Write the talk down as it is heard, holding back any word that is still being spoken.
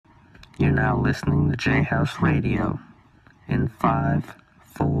You're now listening to Jayhouse Radio in 5,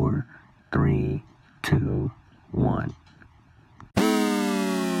 4, 3, 2, 1.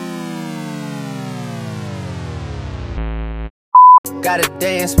 Gotta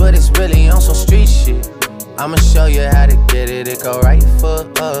dance, but it's really on some street shit. I'ma show you how to get it. It go right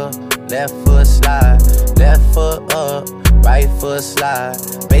foot up, left foot slide, left foot up, right foot slide.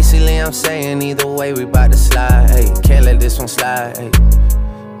 Basically, I'm saying either way, we bout to slide. Hey, can't let this one slide. Hey,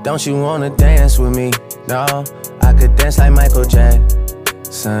 don't you wanna dance with me? No, I could dance like Michael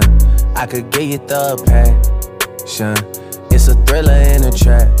Jackson. I could get you the passion. It's a thriller in a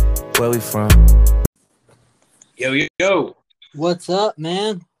track. Where we from? Yo, yo, yo. What's up,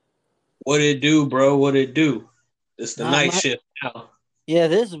 man? What it do, bro? What it do? It's the night shift now. Yeah,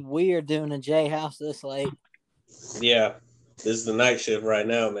 this is weird doing a Jayhouse this late. Yeah, this is the night shift right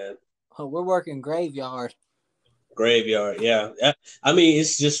now, man. Oh, we're working graveyard. Graveyard, yeah. I mean,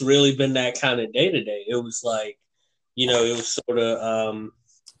 it's just really been that kind of day to day. It was like, it was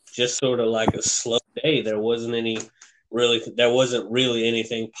just sort of like a slow day. There wasn't really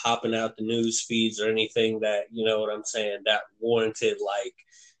anything popping out the news feeds or anything that, you know what I'm saying, that warranted like,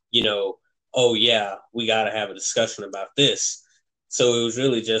 oh yeah, we got to have a discussion about this. So it was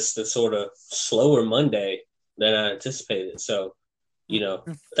really just a sort of slower Monday than I anticipated. So,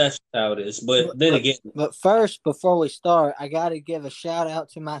 that's how it is. But then again. But first, before we start, I got to give a shout out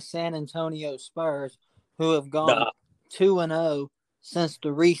to my San Antonio Spurs, who have gone 2-0 since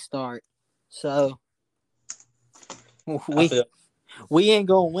the restart. So we ain't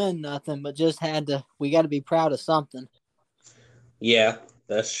gonna win nothing, but we got to be proud of something. Yeah,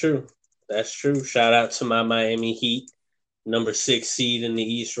 that's true. That's true. Shout out to my Miami Heat, number 6 seed in the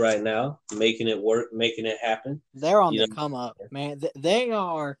East right now, making it work, making it happen. They're on the come up, man. They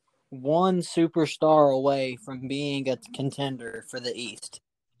are one superstar away from being a contender for the East.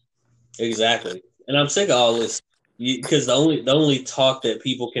 Exactly, and I'm sick of all this because the only talk that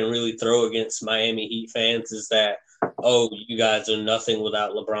people can really throw against Miami Heat fans is that, oh, you guys are nothing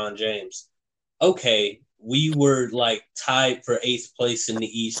without LeBron James. Okay, we were like tied for 8th place in the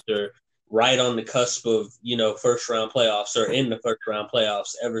East, or right on the cusp of, first round playoffs, or in the first round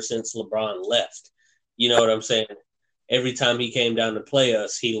playoffs ever since LeBron left. You know what I'm saying? Every time he came down to play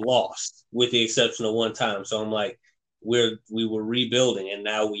us, he lost, with the exception of one time. So I'm like, we were rebuilding, and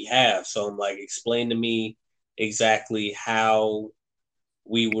now we have. So I'm like, explain to me exactly how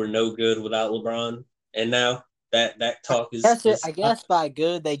we were no good without LeBron, and now that talk is. I guess by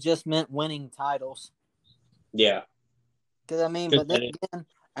good they just meant winning titles. Yeah. Because but then again,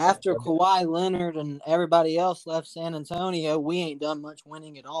 after Kawhi Leonard and everybody else left San Antonio, we ain't done much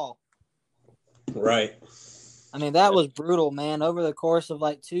winning at all. Right. I mean, that was brutal, man. Over the course of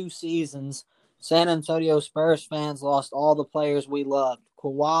like 2 seasons, San Antonio Spurs fans lost all the players we loved.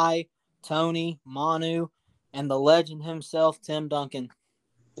 Kawhi, Tony, Manu, and the legend himself, Tim Duncan.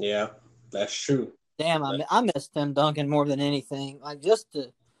 Yeah, that's true. Damn, I miss Tim Duncan more than anything. Like,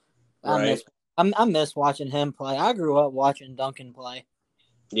 Right. I miss watching him play. I grew up watching Duncan play.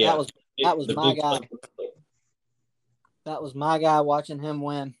 Yeah. That was my guy. That was my guy, watching him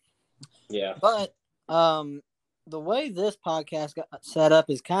win. Yeah. But the way this podcast got set up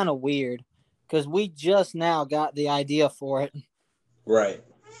is kind of weird because we just now got the idea for it. Right.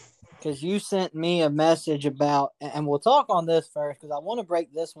 Because you sent me a message about, and we'll talk on this first because I want to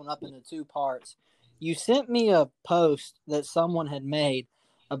break this one up into 2 parts. You sent me a post that someone had made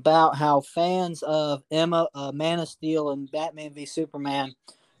about how fans of Man of Steel and Batman v Superman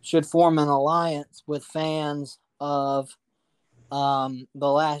should form an alliance with fans of The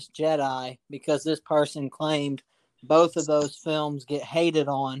Last Jedi, because this person claimed both of those films get hated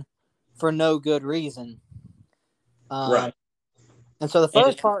on for no good reason. Right. And so the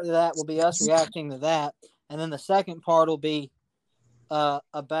first part of that will be us reacting to that, and then the second part will be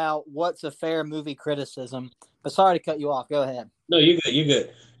about what's a fair movie criticism. But sorry to cut you off. Go ahead. No, you're good. You're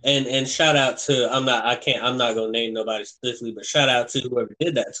good. And shout out to I'm not gonna name nobody specifically, but shout out to whoever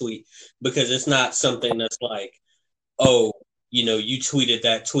did that tweet, because it's not something that's like, oh, you tweeted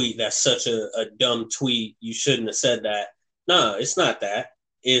that tweet. That's such a dumb tweet. You shouldn't have said that. No, it's not that.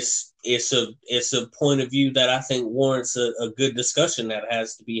 It's a point of view that I think warrants a good discussion that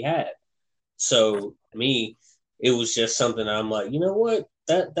has to be had. So to me, it was just something I'm like, you know what?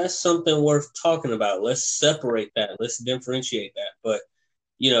 That's something worth talking about. Let's separate that. Let's differentiate that. But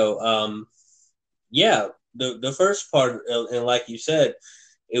the first part, and like you said,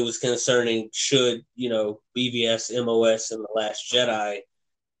 it was concerning should BVS, MOS, and The Last Jedi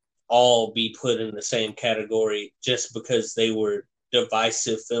all be put in the same category just because they were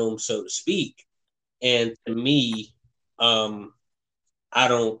divisive films, so to speak. And to me, I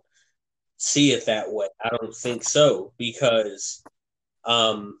don't see it that way. I don't think so because,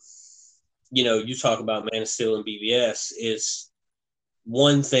 you talk about Man of Steel and BVS is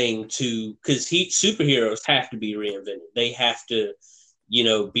one thing to because superheroes have to be reinvented. They have to,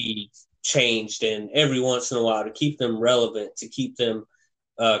 be changed, and every once in a while to keep them relevant, to keep them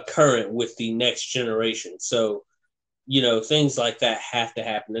current with the next generation. So, things like that have to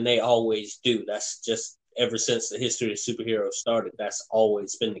happen, and they always do. That's just ever since the history of superheroes started. That's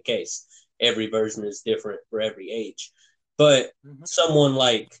always been the case. Every version is different for every age. But someone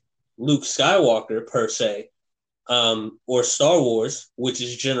like Luke Skywalker, per se, or Star Wars, which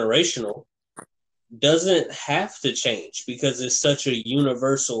is generational, doesn't have to change because it's such a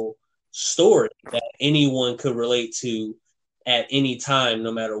universal story that anyone could relate to at any time,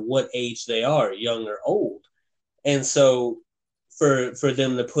 no matter what age they are, young or old. And so for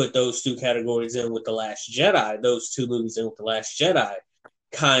them to put those two categories in with The Last Jedi, those two movies in with The Last Jedi,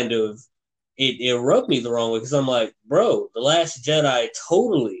 kind of it rubbed me the wrong way because I'm like, bro, The Last Jedi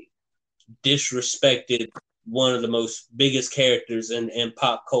totally disrespected one of the most biggest characters in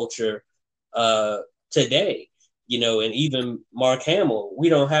pop culture today. And even Mark Hamill, we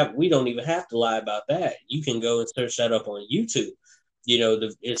don't even have to lie about that. You can go and search that up on YouTube.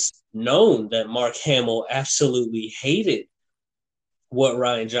 It's known that Mark Hamill absolutely hated what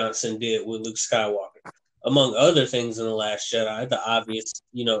Rian Johnson did with Luke Skywalker. Among other things in The Last Jedi, the obvious,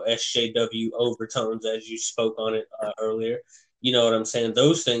 SJW overtones, as you spoke on it earlier. You know what I'm saying?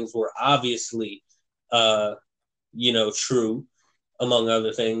 Those things were obviously, true, among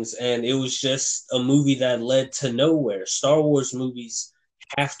other things. And it was just a movie that led to nowhere. Star Wars movies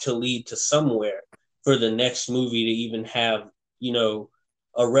have to lead to somewhere for the next movie to even have,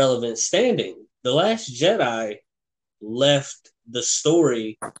 a relevant standing. The Last Jedi left the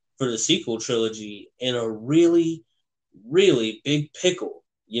story for the sequel trilogy in a really, really big pickle.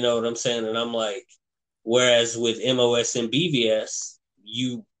 You know what I'm saying? And I'm like, whereas with MOS and BVS,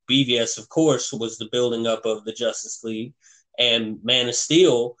 BVS, of course, was the building up of the Justice League, and Man of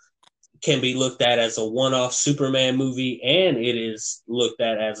Steel can be looked at as a one-off Superman movie, and it is looked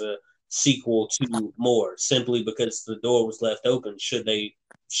at as a sequel to more, simply because the door was left open should they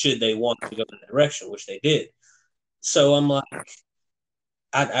want to go in that direction, which they did. So I'm like,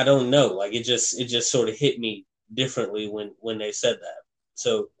 I don't know. Like it just sort of hit me differently when they said that.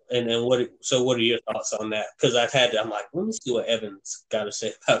 So what are your thoughts on that? Because I'm like, let me see what Evan's got to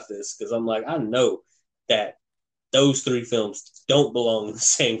say about this. Because I'm like, I know that those three films don't belong in the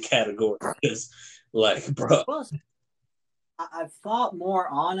same category. Because, like, bro, I've thought more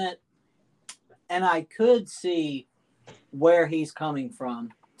on it, and I could see where he's coming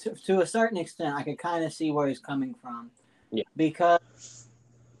from. To a certain extent, I could kind of see where he's coming from. Yeah. Because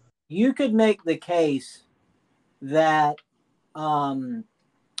you could make the case that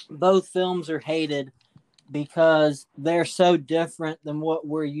both films are hated because they're so different than what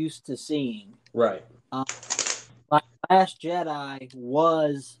we're used to seeing. Right. Like Last Jedi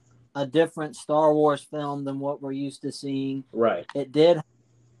was a different Star Wars film than what we're used to seeing. Right. It did have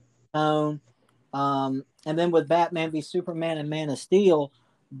tone. And then with Batman v Superman and Man of Steel,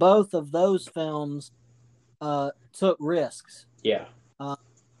 both of those films took risks. Yeah.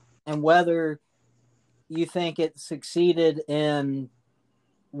 And whether you think it succeeded in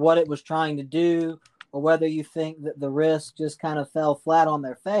what it was trying to do, or whether you think that the risk just kind of fell flat on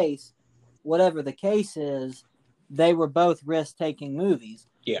their face, whatever the case is, they were both risk-taking movies.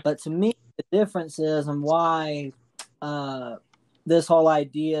 Yeah. But to me, the difference is, and why this whole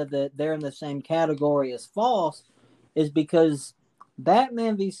idea that they're in the same category is false, is because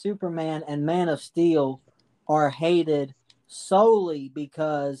Batman v Superman and Man of Steel are hated solely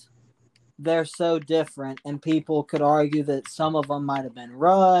because they're so different, and people could argue that some of them might have been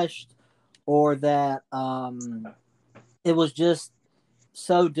rushed, or that it was just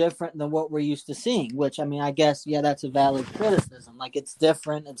so different than what we're used to seeing, which, I mean, I guess, yeah, that's a valid criticism. Like, it's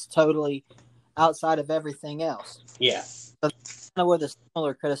different. It's totally outside of everything else. Yeah. But that's kind of where the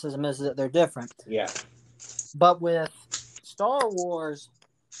similar criticism is that they're different. Yeah. But with Star Wars,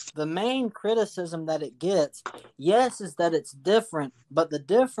 the main criticism that it gets, yes, is that it's different, but the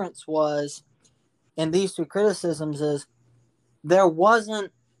difference was in these two criticisms is there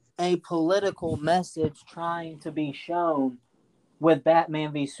wasn't a political message trying to be shown with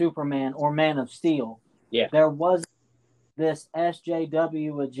Batman v Superman or Man of Steel. Yeah. There was this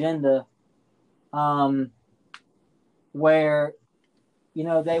SJW agenda where, you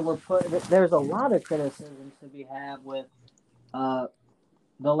know, they were there's a lot of criticisms to be had with The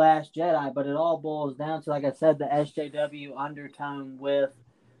Last Jedi, but it all boils down to, like I said, the SJW undertone with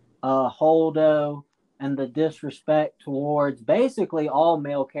Holdo and the disrespect towards basically all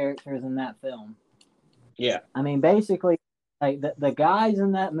male characters in that film. Yeah. I mean, basically, like the guys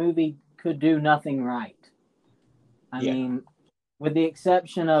in that movie could do nothing right. I mean, with the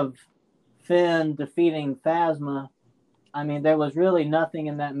exception of Finn defeating Phasma, I mean, there was really nothing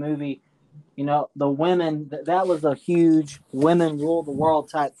in that movie. You know, the women, that was a huge women rule the world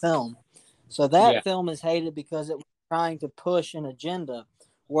type film. So that film is hated because it was trying to push an agenda.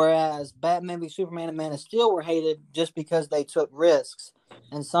 Whereas Batman v Superman and Man of Steel were hated just because they took risks.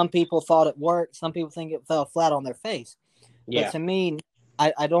 And some people thought it worked. Some people think it fell flat on their face. Yeah. But to me,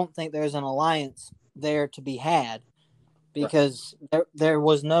 I don't think there's an alliance there to be had because there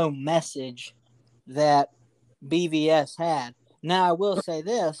was no message that BVS had. Now, I will say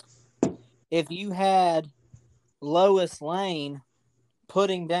this. If you had Lois Lane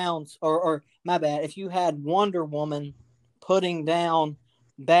putting down, or my bad, if you had Wonder Woman putting down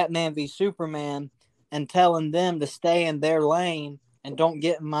Batman v Superman and telling them to stay in their lane and don't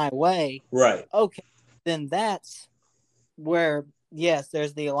get in my way, right? Okay, then that's where yes,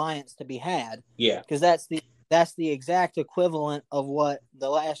 there's the alliance to be had. Yeah, because that's the exact equivalent of what The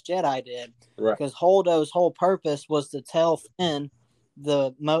Last Jedi did. Right. Because Holdo's whole purpose was to tell Finn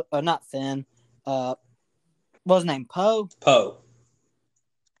not Finn, what was his name? Poe? Poe.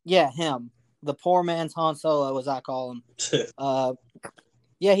 Yeah, him. The poor man's Han Solo, as I call him.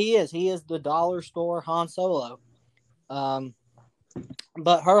 Yeah, he is. He is the dollar store Han Solo.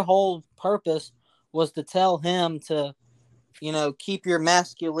 But her whole purpose was to tell him to, keep your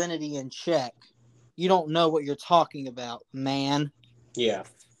masculinity in check. You don't know what you're talking about, man. Yeah.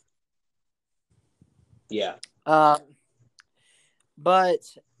 Yeah. But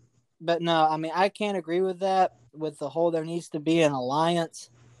no, I mean, I can't agree with that, with the whole there needs to be an alliance,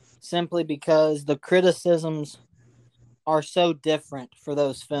 simply because the criticisms are so different for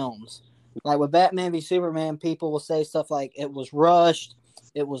those films. Like with Batman v Superman, people will say stuff like it was rushed,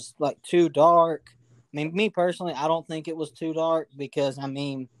 it was like too dark. I mean, me personally, I don't think it was too dark because, I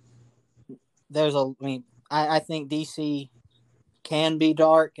mean, I think DC can be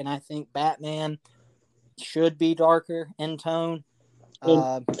dark, and I think Batman should be darker in tone.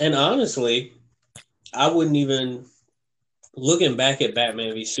 And honestly, I wouldn't even, looking back at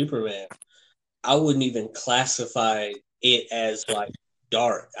Batman v Superman, I wouldn't even classify it as like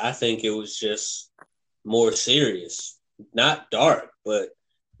dark. I think it was just more serious. Not dark, but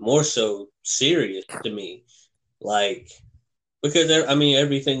more so serious to me. Like, because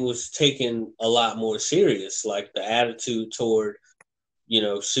everything was taken a lot more serious. Like the attitude toward,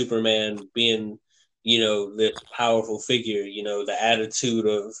 Superman being, this powerful figure, the attitude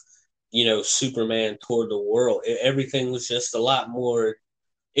of, Superman toward the world. Everything was just a lot more.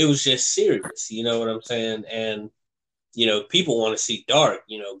 It was just serious. You know what I'm saying? And, people want to see dark.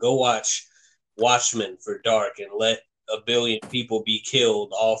 Go watch Watchmen for dark and let a billion people be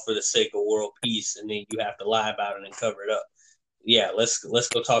killed all for the sake of world peace, and then you have to lie about it and cover it up. Yeah, let's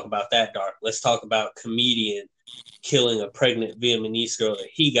go talk about that dark. Let's talk about comedian killing a pregnant Vietnamese girl that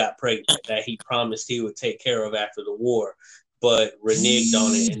he got pregnant, that he promised he would take care of after the war, but reneged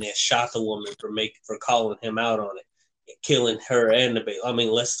on it and then shot the woman for calling him out on it, killing her and the baby. I mean,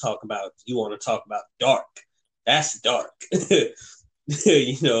 you want to talk about dark. That's dark.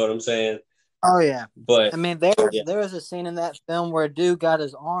 You know what I'm saying? Oh, yeah. But I mean, there was a scene in that film where a dude got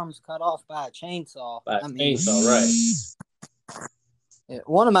his arms cut off by a chainsaw. Chainsaw, right. Yeah,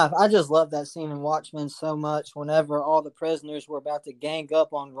 I just love that scene in Watchmen so much. Whenever all the prisoners were about to gang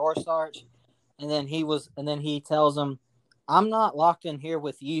up on Rorschach, and then he tells them, "I'm not locked in here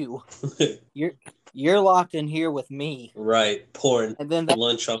with you. You're locked in here with me." Right, pouring and then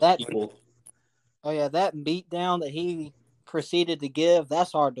lunch on people. Oh yeah, that beat down that he proceeded to give,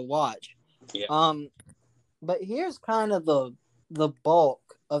 that's hard to watch. Yeah. But here's kind of the bulk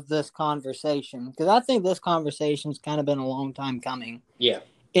of this conversation, because I think this conversation's kind of been a long time coming. Yeah.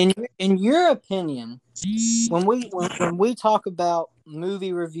 In your opinion, when we talk about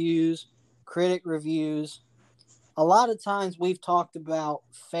movie reviews, critic reviews, a lot of times we've talked about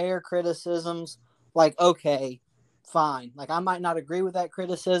fair criticisms, like, okay, fine. Like, I might not agree with that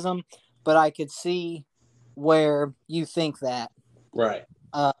criticism, but I could see where you think that. Right.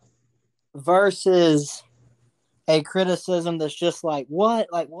 Versus a criticism that's just like, what?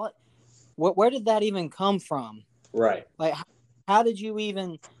 Like, what? Where did that even come from? Right. Like, how did you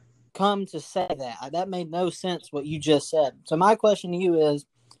even come to say that? That made no sense what you just said. So my question to you is,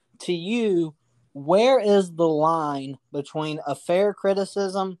 where is the line between a fair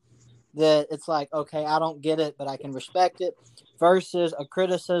criticism that it's like, okay, I don't get it, but I can respect it, versus a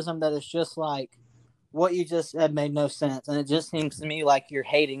criticism that is just like, what you just said made no sense, and it just seems to me like you're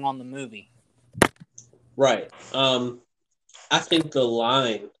hating on the movie? Right. I think the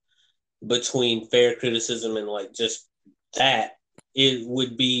line between fair criticism and like just that it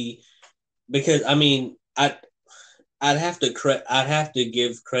would be because I mean I'd have to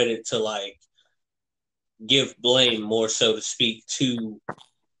give credit to like give blame more so to speak to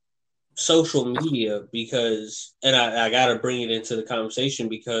social media because and I gotta bring it into the conversation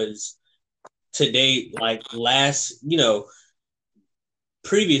because today like last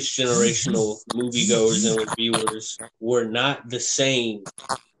previous generational moviegoers and reviewers were not the same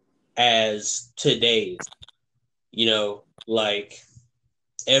as today's. Like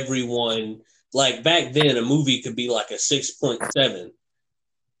everyone, like back then, a movie could be like a 6.7,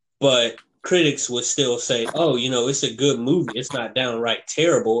 but critics would still say, oh, it's a good movie. It's not downright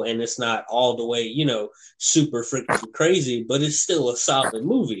terrible and it's not all the way, super freaking crazy, but it's still a solid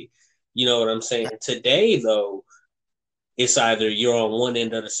movie. You know what I'm saying? Today, though, it's either you're on one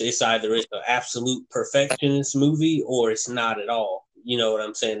end of it's either it's an absolute perfectionist movie or it's not at all. You know what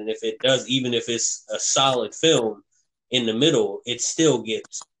I'm saying? And if it does, even if it's a solid film in the middle, it still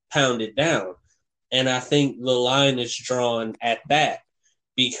gets pounded down. And I think the line is drawn at that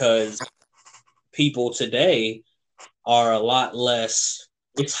because people today are a lot less,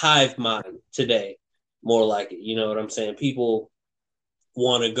 it's hive mind today, more like it. You know what I'm saying? People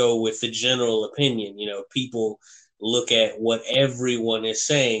want to go with the general opinion. People look at what everyone is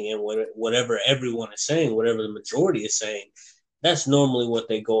saying and whatever everyone is saying, whatever the majority is saying, that's normally what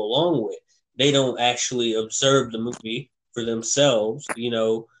they go along with. They don't actually observe the movie for themselves,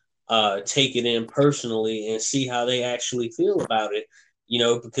 take it in personally and see how they actually feel about it,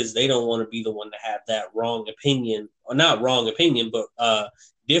 because they don't want to be the one to have that wrong opinion, or not wrong opinion, but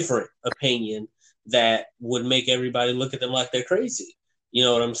different opinion that would make everybody look at them like they're crazy. You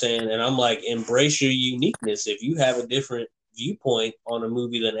know what I'm saying? And I'm like, embrace your uniqueness. If you have a different viewpoint on a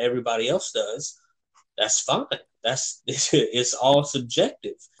movie than everybody else does, that's fine. It's all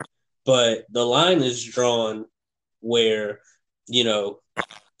subjective. But the line is drawn where,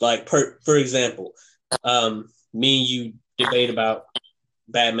 like for example, me and you debate about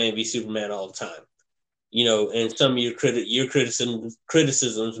Batman v Superman all the time. And some of your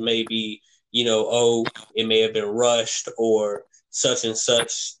criticisms may be, oh, it may have been rushed or such and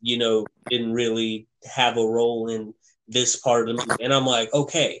such, didn't really have a role in this part of the movie. And I'm like,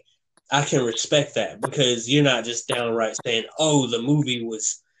 okay, I can respect that because you're not just downright saying, oh, the movie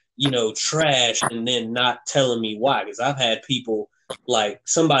was, trash and then not telling me why. Because I've had people like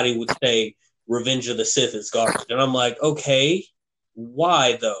somebody would say Revenge of the Sith is garbage. And I'm like, okay,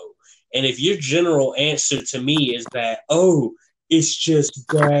 why though? And if your general answer to me is that, oh, it's just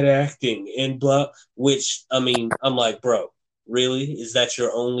bad acting and blah, which I mean, I'm like, bro, really? Is that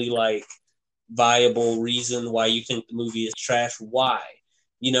your only like viable reason why you think the movie is trash? Why?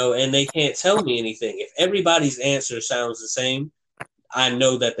 And they can't tell me anything. If everybody's answer sounds the same, I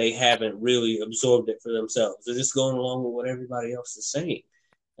know that they haven't really absorbed it for themselves. They're just going along with what everybody else is saying.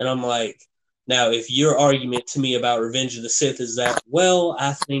 And I'm like, now, if your argument to me about Revenge of the Sith is that, well,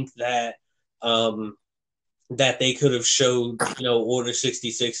 I think that that they could have showed, Order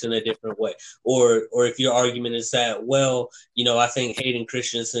 66 in a different way, or if your argument is that, well, I think Hayden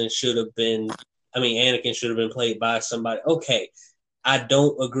Christensen Anakin should have been played by somebody. Okay, I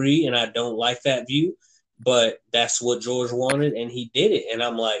don't agree, and I don't like that view, but that's what George wanted, and he did it. And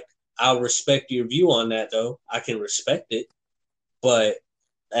I'm like, I'll respect your view on that, though. I can respect it, but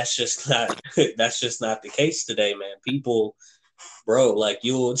that's just not the case today, man. People, bro, like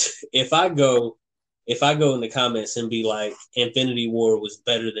if I go in the comments and be like Infinity War was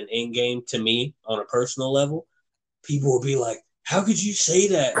better than Endgame to me on a personal level, people will be like, how could you say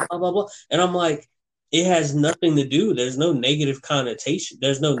that? Blah blah blah. And I'm like, it has nothing to do. There's no negative connotation.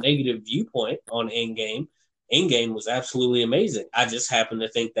 There's no negative viewpoint on Endgame. Endgame was absolutely amazing. I just happen to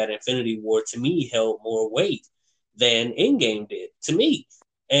think that Infinity War to me held more weight than Endgame did to me.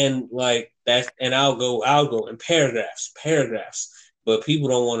 And like that, and I'll go in paragraphs, but people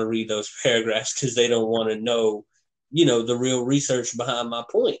don't want to read those paragraphs because they don't want to know, the real research behind my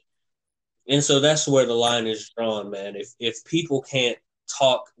point. And so that's where the line is drawn, man. If people can't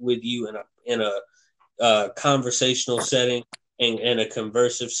talk with you in a conversational setting and in a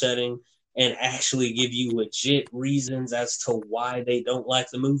conversive setting and actually give you legit reasons as to why they don't like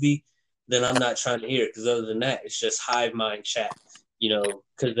the movie, then I'm not trying to hear it. Because other than that, it's just hive mind chat.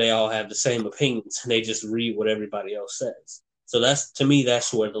 Because they all have the same opinions and they just read what everybody else says. So to me,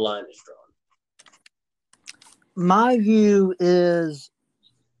 that's where the line is drawn. My view is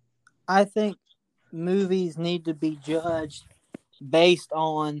I think movies need to be judged based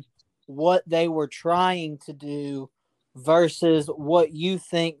on what they were trying to do versus what you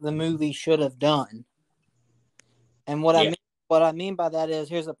think the movie should have done. And what I mean by that is,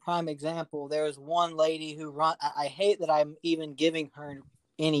 here's a prime example. There was one lady who I hate that I'm even giving her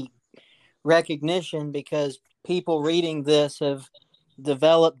any recognition, because people reading this have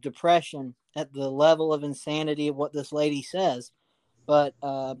developed depression at the level of insanity of what this lady says. But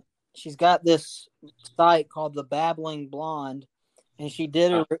she's got this site called The Babbling Blonde, and she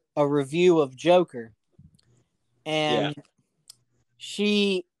did a review of Joker. And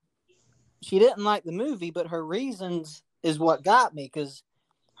she didn't like the movie, but her reasons is what got me, because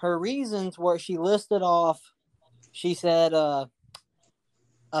her reasons were, she listed off, she said, a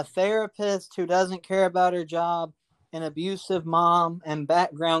therapist who doesn't care about her job, an abusive mom, and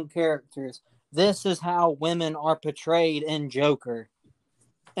background characters. This is how women are portrayed in Joker.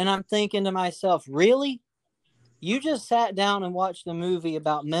 And I'm thinking to myself, really? You just sat down and watched a movie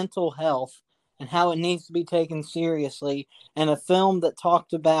about mental health and how it needs to be taken seriously, and a film that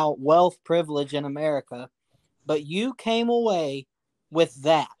talked about wealth privilege in America, but you came away with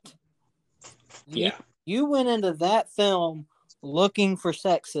that. You went into that film looking for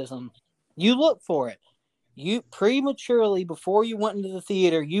sexism. You looked for it. You prematurely, before you went into the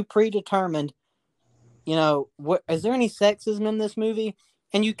theater, you predetermined, is there any sexism in this movie?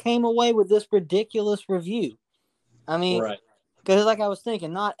 And you came away with this ridiculous review. I mean, because like I was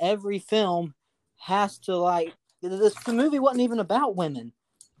thinking, not every film has to the movie wasn't even about women.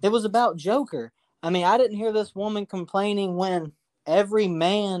 It was about Joker. I mean, I didn't hear this woman complaining when every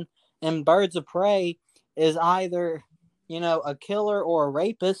man in Birds of Prey is either, a killer or a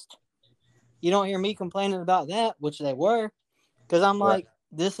rapist. You don't hear me complaining about that, which they were, because I'm like,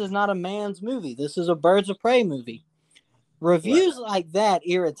 this is not a man's movie. This is a Birds of Prey movie. Reviews like that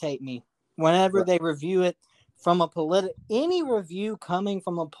irritate me whenever they review it from any review coming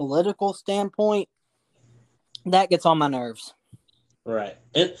from a political standpoint. That gets on my nerves. Right.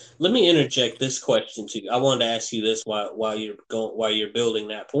 And let me interject this question to you. I wanted to ask you this while you're building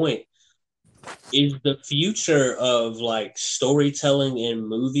that point. Is the future of storytelling in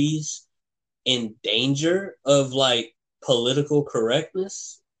movies in danger of political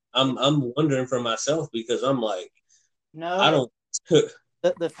correctness? I'm wondering for myself, because I'm like, no, I don't.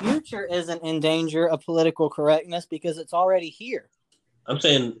 The future isn't in danger of political correctness because it's already here. I'm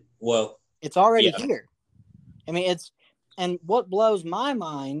saying, well, it's already here. I mean, and what blows my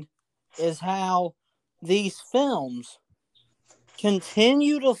mind is how these films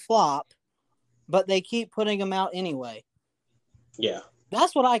continue to flop, but they keep putting them out anyway. Yeah.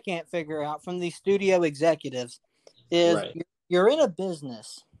 That's what I can't figure out from these studio executives is you're in a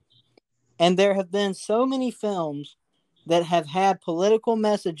business, and there have been so many films that have had political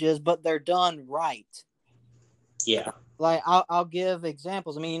messages, but they're done right. Yeah. Like I'll give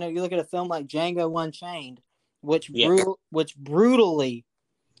examples. I mean, you look at a film like Django Unchained, which brutally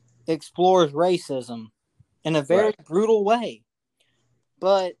explores racism in a very brutal way.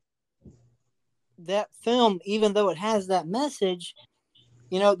 But that film, even though it has that message,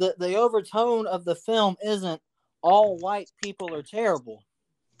 the overtone of the film isn't all white people are terrible.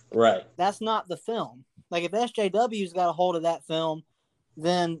 Right. That's not the film. Like, if SJW's got a hold of that film,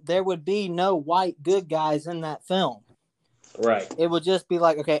 then there would be no white good guys in that film. Right. It would just be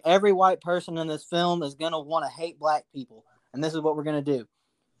like, okay, every white person in this film is going to want to hate black people, and this is what we're going to do.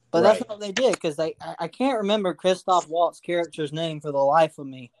 But that's not what they did, because I can't remember Christoph Waltz's character's name for the life of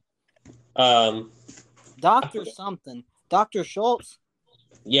me. Dr. something. Dr. Schultz?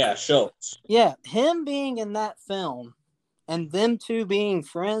 Yeah, Schultz. Yeah, him being in that film and them two being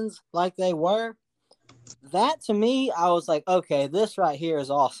friends like they were, that to me, I was like, okay, this right here is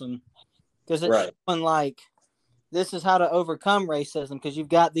awesome. Because it's showing this is how to overcome racism, because you've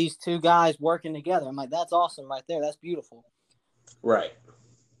got these two guys working together. I'm like, that's awesome right there. That's beautiful. Right.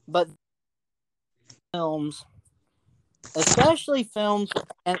 But films, especially films,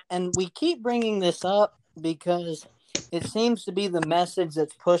 and we keep bringing this up because it seems to be the message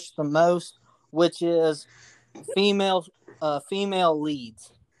that's pushed the most, which is female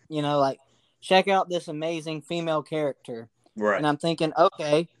leads. Check out this amazing female character. Right. And I'm thinking,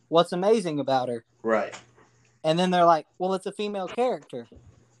 okay, what's amazing about her? Right. And then they're like, well, it's a female character.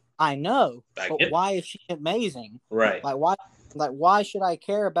 I know, but why is she amazing? Right. Why should I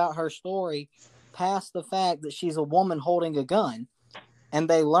care about her story past the fact that she's a woman holding a gun? And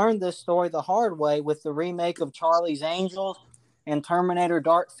they learned this story the hard way with the remake of Charlie's Angels and Terminator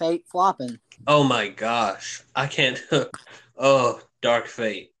Dark Fate flopping. Oh my gosh. I can't. Oh, Dark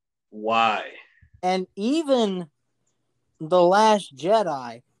Fate. Why? And even The Last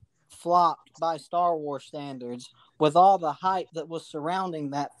Jedi flopped by Star Wars standards with all the hype that was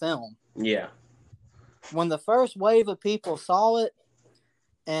surrounding that film. Yeah. When the first wave of people saw it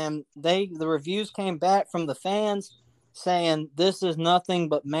and the reviews came back from the fans, saying this is nothing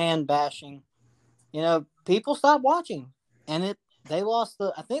but man bashing, people stopped watching, and they lost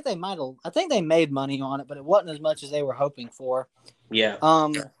I think they made money on it, but it wasn't as much as they were hoping for. Yeah.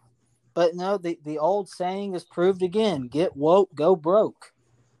 But no, the old saying is proved again: get woke, go broke.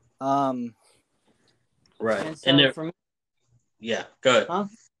 Right. And so for me, yeah, go ahead. huh?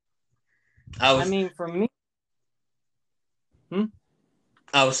 For me,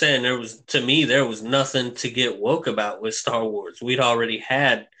 I was saying there was nothing to get woke about with Star Wars. We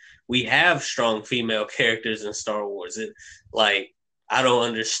have strong female characters in Star Wars. I don't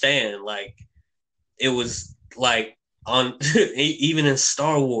understand. Like, it was like on even in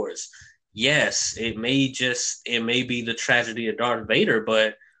Star Wars. Yes, it may be the tragedy of Darth Vader,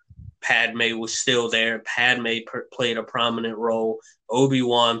 but Padme was still there. Padme played a prominent role.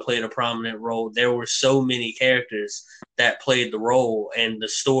 Obi-Wan played a prominent role. There were so many characters that played the role, and the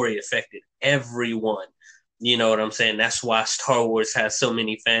story affected everyone. You know what I'm saying? That's why Star Wars has so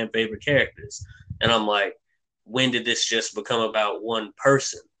many fan favorite characters. And I'm like, when did this just become about one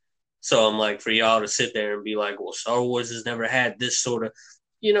person? So I'm like, for y'all to sit there and be like, well, Star Wars has never had this sort of,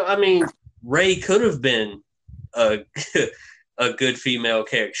 Rey could have been a a good female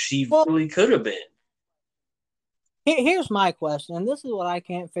character. She really could have been. Here's my question, and this is what I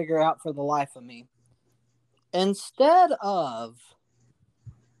can't figure out for the life of me. Instead of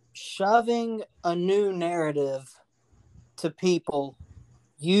shoving a new narrative to people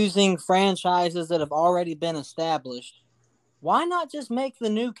using franchises that have already been established, why not just make the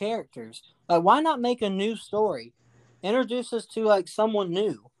new characters? Like, why not make a new story? Introduce us to, like, someone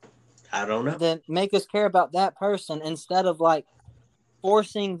new. I don't know. Then make us care about that person instead of, like,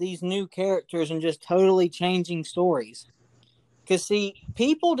 forcing these new characters and just totally changing stories. Because, see,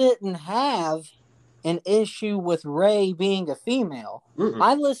 people didn't have an issue with Rey being a female.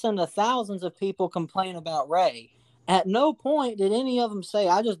 I listened to thousands of people complain about Rey. At no point did any of them say,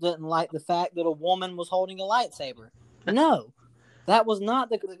 I just didn't like the fact that a woman was holding a lightsaber. No, that was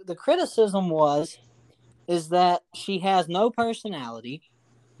not the criticism is that she has no personality.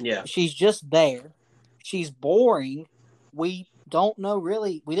 Yeah. She's just there. She's boring. We didn't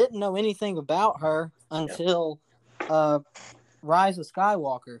know anything about her until Rise of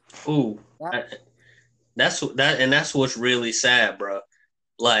Skywalker. Ooh. That's what's really sad, bro.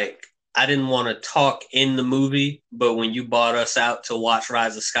 Like, I didn't want to talk in the movie, but when you brought us out to watch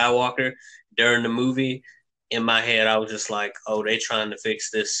Rise of Skywalker during the movie, in my head, I was just like, oh, they trying to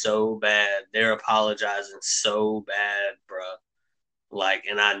fix this so bad. They're apologizing so bad, bro. Like,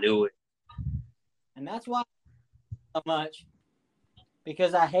 and I knew it. And that's why so much,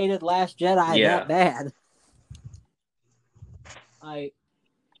 because I hated Last Jedi that bad.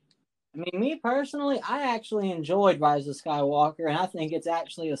 Me personally, I actually enjoyed Rise of Skywalker, and I think it's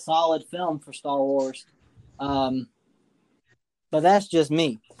actually a solid film for Star Wars. But that's just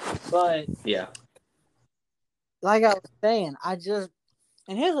me. But yeah, like I was saying,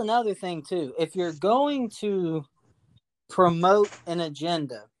 and here's another thing too. If you're going to promote an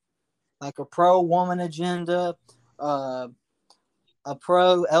agenda, like a pro-woman agenda, a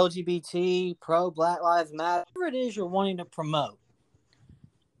pro-LGBT, pro-Black Lives Matter, whatever it is you're wanting to promote,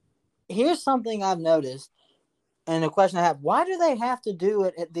 here's something I've noticed, and a question I have: why do they have to do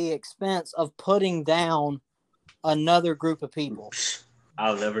it at the expense of putting down another group of people?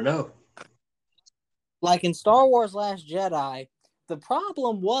 I'll never know. Like in Star Wars Last Jedi, the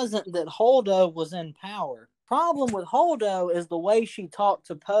problem wasn't that Holdo was in power. Problem with Holdo is the way she talked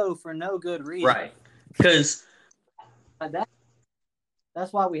to Poe for no good reason. Right. Because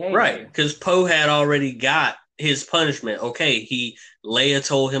that's why we hate Right. Because Poe had already got his punishment. Okay, Leia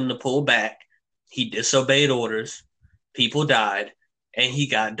told him to pull back. He disobeyed orders. People died, and he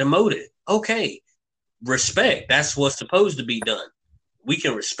got demoted. Okay, respect. That's what's supposed to be done. We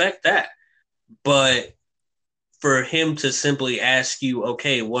can respect that. But for him to simply ask you,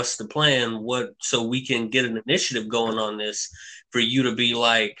 okay, what's the plan? So we can get an initiative going on this, for you to be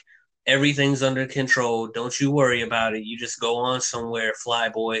like, everything's under control. Don't you worry about it. You just go on somewhere,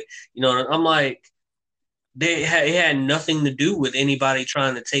 flyboy. I'm like, it had nothing to do with anybody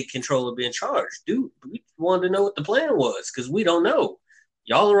trying to take control of being charged. Dude, we wanted to know what the plan was, because we don't know.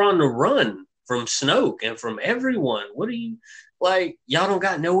 Y'all are on the run from Snoke and from everyone. What are you, like, y'all don't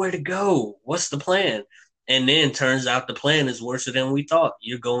got nowhere to go. What's the plan? And then turns out the plan is worse than we thought.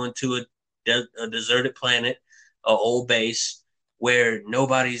 You're going to a deserted planet, an old base, where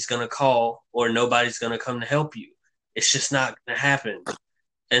nobody's going to call or nobody's going to come to help you. It's just not going to happen.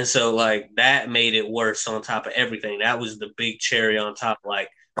 And so, like, that made it worse on top of everything. That was the big cherry on top. Like,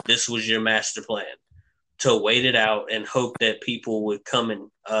 this was your master plan, to wait it out and hope that people would come and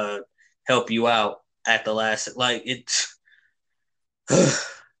help you out. at the last, like it's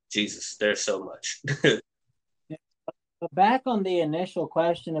Jesus, there's so much. But back on the initial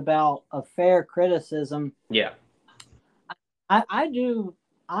question about a fair criticism, Yeah.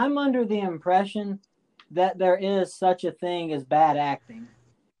 I'm under the impression that there is such a thing as bad acting.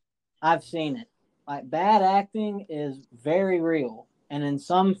 I've seen it. Like, bad acting is very real. And in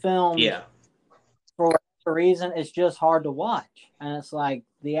some films, Yeah. for whatever reason, it's just hard to watch. And it's like,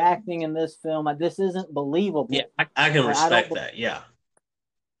 the acting in this film, like, this isn't believable. Yeah. I can Like, respect that. Yeah.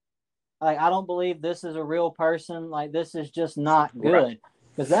 Like, I don't believe this is a real person. Like, this is just not good. Right.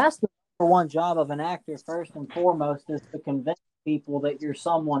 Because that's the number one job of an actor, first and foremost, is to convince people that you're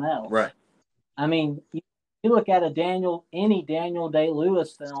someone else. Right. I mean, you look at any Daniel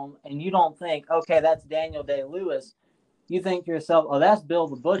Day-Lewis film, and you don't think, okay, that's Daniel Day-Lewis. You think to yourself, oh, that's Bill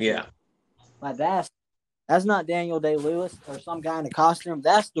the Butcher. Yeah. Like, that's not Daniel Day-Lewis or some guy in a costume.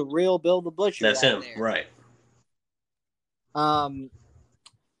 That's the real Bill the Butcher. That's him. There. Right.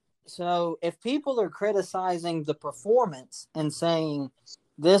 So if people are criticizing the performance and saying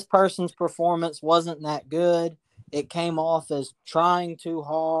this person's performance wasn't that good, it came off as trying too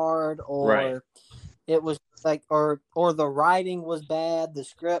hard, or it was like, or the writing was bad, the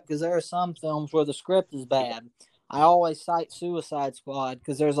script, because there are some films where the script is bad. I always cite Suicide Squad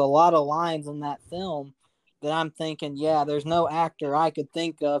because there's a lot of lines in that film that I'm thinking, yeah, there's no actor I could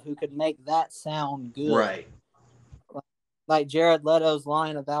think of who could make that sound good. Right. Like Jared Leto's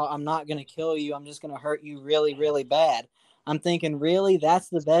line about, I'm not going to kill you, I'm just going to hurt you really, really bad. I'm thinking, really? That's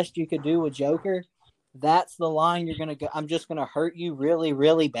the best you could do with Joker? That's the line you're going to go, I'm just going to hurt you really,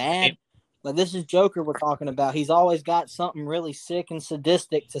 really bad? Like, this is Joker we're talking about. He's always got something really sick and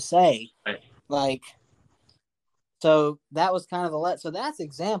sadistic to say. Right. Like, so that was kind of so that's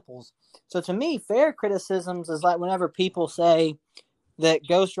examples. So to me, fair criticisms is like whenever people say that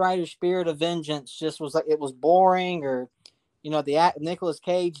Ghost Rider's Spirit of Vengeance just was like, it was boring, or, you know, Nicolas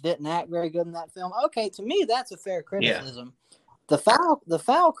Cage didn't act very good in that film. Okay, to me, that's a fair criticism. Yeah. The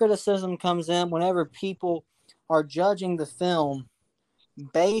foul criticism comes in whenever people are judging the film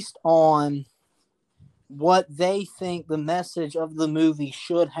based on what they think the message of the movie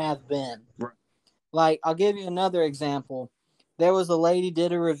should have been. Right. Like, I'll give you another example. There was a lady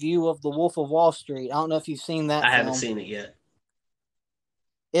did a review of The Wolf of Wall Street. I don't know if you've seen that film. I haven't seen it yet.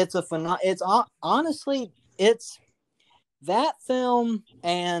 It's honestly, it's that film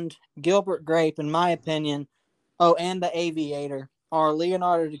and Gilbert Grape, in my opinion, and The Aviator, are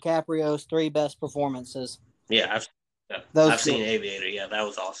Leonardo DiCaprio's 3 best performances. Yeah, I've seen Aviator. Yeah, that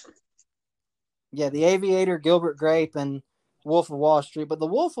was awesome. Yeah, The Aviator, Gilbert Grape, and Wolf of Wall Street. But The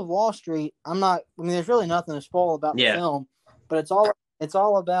Wolf of Wall Street, there's really nothing to spoil about the film, but it's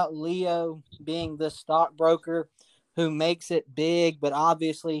all about Leo being this stockbroker who makes it big, but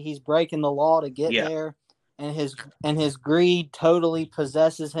obviously he's breaking the law to get there. And his greed totally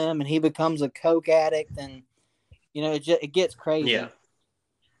possesses him, and he becomes a coke addict, and you know it gets crazy. Yeah.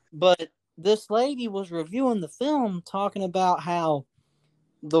 But this lady was reviewing the film, talking about how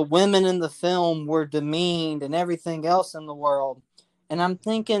the women in the film were demeaned and everything else in the world, and I'm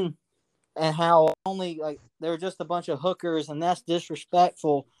thinking, and how only like they're just a bunch of hookers, and that's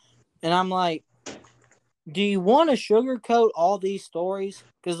disrespectful. And I'm like, do you want to sugarcoat all these stories?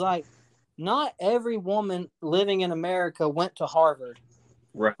 Because like, not every woman living in America went to Harvard.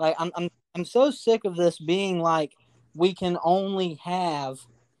 Right. Like, I'm so sick of this being like, we can only have,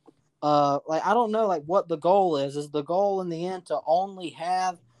 like, I don't know, like, what the goal is. Is the goal in the end to only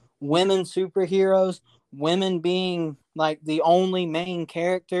have women superheroes, women being like the only main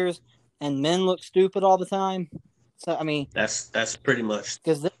characters, and men look stupid all the time? So, I mean, that's pretty much,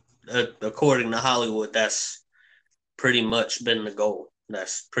 because according to Hollywood, that's pretty much been the goal.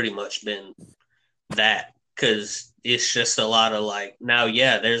 That's pretty much been that, because it's just a lot of like, now,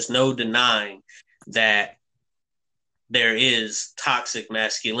 there's no denying that there is toxic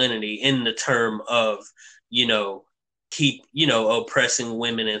masculinity in the term of, oppressing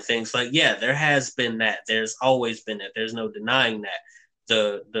women and things like, there has been that. There's always been that. There's no denying that.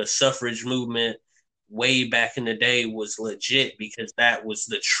 The suffrage movement way back in the day was legit, because that was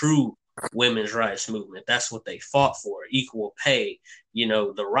the true women's rights movement. That's what they fought for: equal pay,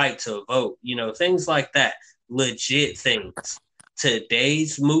 the right to vote, things like that. Legit things.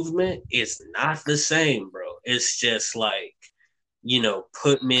 Today's movement is not the same, bro. It's just like,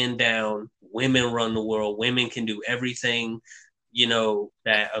 put men down. Women run the world. Women can do everything,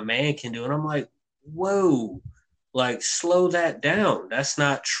 that a man can do. And I'm like, whoa, like, slow that down. That's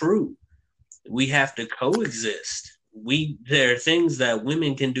not true. We have to coexist. There are things that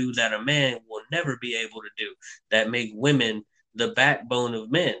women can do that a man will never be able to do, that make women the backbone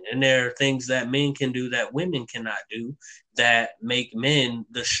of men. And there are things that men can do that women cannot do that make men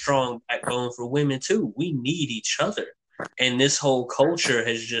the strong backbone for women too. We need each other. And this whole culture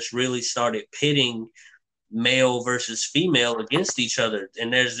has just really started pitting male versus female against each other.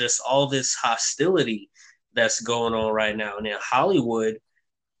 And there's just all this hostility that's going on right now. And in Hollywood,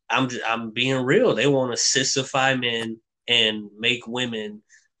 I'm being real. They want to sissify men and make women,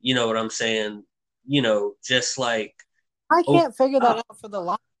 you know what I'm saying? Just like I can't figure that out for the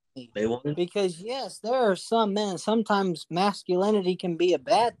life of me. They want to, because yes, there are some men. Sometimes masculinity can be a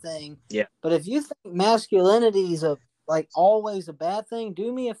bad thing. Yeah. But if you think masculinity is always a bad thing,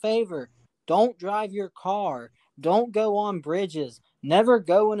 do me a favor. Don't drive your car. Don't go on bridges. Never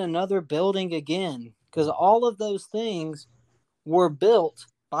go in another building again. Because all of those things were built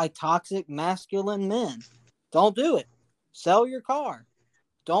by toxic masculine men. Don't do it. Sell your car.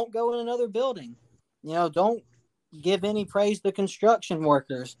 Don't go in another building. Don't give any praise to construction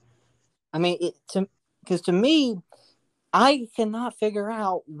workers. I mean, because to me, I cannot figure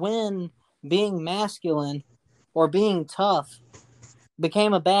out when being masculine or being tough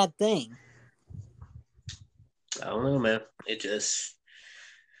became a bad thing. I don't know, man. It just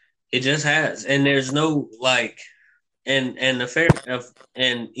has, and there's no and the fair of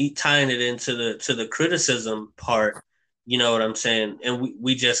and tying it into the criticism part. You know what I'm saying? And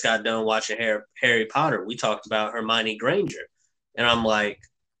we just got done watching Harry Potter. We talked about Hermione Granger, and I'm like,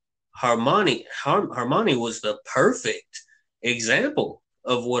 Hermione was the perfect example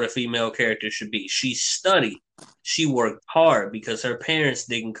of what a female character should be. She studied. She worked hard because her parents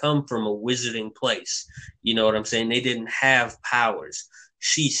didn't come from a wizarding place. You know what I'm saying? They didn't have powers.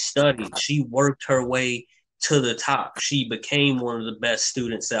 She studied. She worked her way to the top. She became one of the best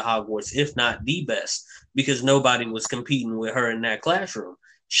students at Hogwarts, if not the best, because nobody was competing with her in that classroom.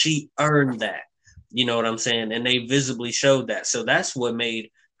 She earned that. You know what I'm saying? And they visibly showed that. So that's what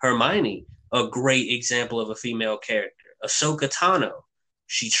made Hermione a great example of a female character. Ahsoka Tano,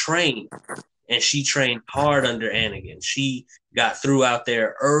 she trained, and she trained hard under Anakin. She got through out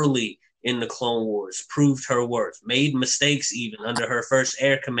there early in the Clone Wars, proved her worth, made mistakes even under her first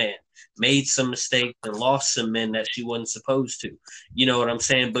air command, made some mistakes and lost some men that she wasn't supposed to. You know what I'm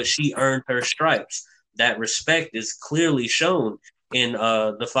saying? But she earned her stripes. That respect is clearly shown in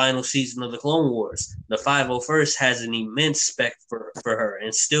the final season of the Clone Wars. The 501st has an immense respect for her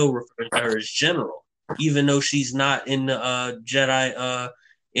and still refers to her as General, even though she's not in the Jedi,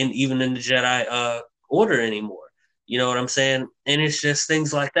 even in the Jedi Order anymore. You know what I'm saying? And it's just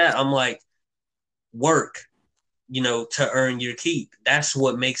things like that. I'm like, work, to earn your keep. That's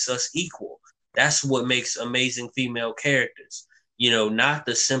what makes us equal. That's what makes amazing female characters. Not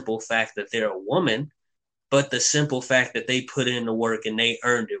the simple fact that they're a woman, but the simple fact that they put in the work and they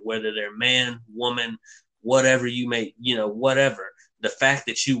earned it, whether they're man, woman, whatever you may, whatever. The fact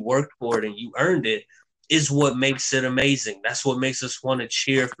that you worked for it and you earned it is what makes it amazing. That's what makes us want to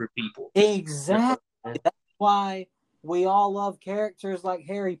cheer for people. Exactly. That's why we all love characters like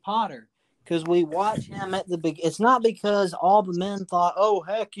Harry Potter, because we watch him at the beginning. It's not because all the men thought, oh,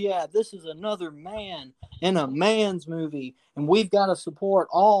 heck yeah, this is another man in a man's movie, and we've got to support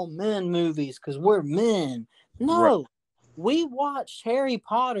all men movies because we're men. No, right. We watched Harry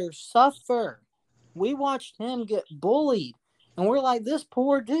Potter suffer. We watched him get bullied, and we're like, this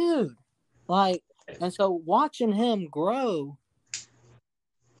poor dude. And so watching him grow,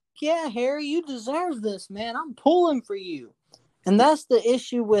 yeah, Harry, you deserve this, man. I'm pulling for you. And that's the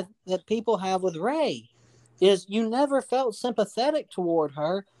issue that people have with Rey, is you never felt sympathetic toward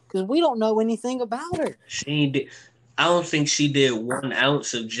her because we don't know anything about her. I don't think she did 1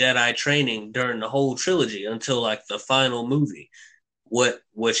 ounce of Jedi training during the whole trilogy until the final movie. What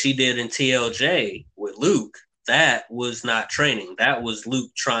she did in TLJ with Luke, that was not training. That was Luke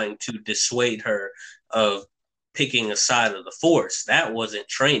trying to dissuade her of picking a side of the Force. That wasn't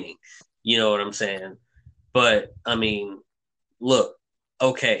training. You know what I'm saying? But, I mean, look,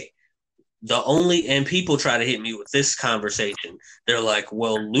 okay, and people try to hit me with this conversation. They're like,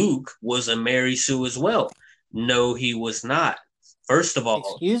 well, Luke was a Mary Sue as well. No, he was not. First of all,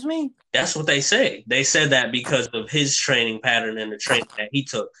 excuse me? That's what they say. They said that because of his training pattern and the training that he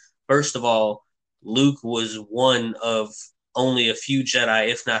took. First of all, Luke was one of only a few Jedi,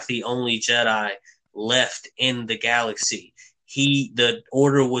 if not the only Jedi left in the galaxy. The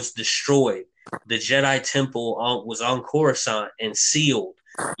Order was destroyed. The Jedi Temple was on Coruscant and sealed.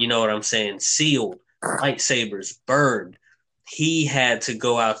 You know what I'm saying? Sealed. Lightsabers burned. He had to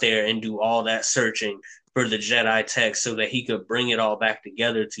go out there and do all that searching for the Jedi text so that he could bring it all back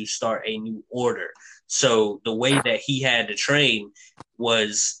together to start a new order. So the way that he had to train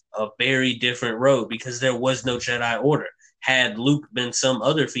was a very different road because there was no Jedi Order. had Luke been some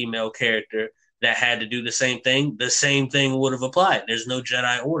other female character that had to do the same thing would have applied. There's no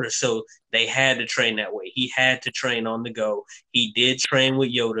Jedi Order, so they had to train that way. He had to train on the go. He did train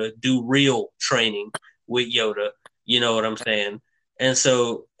with Yoda, do real training with Yoda. You know what I'm saying?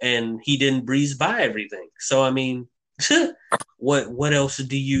 And he didn't breeze by everything. So I mean, what else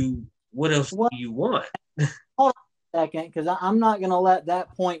do you want? Hold on a second, because I'm not going to let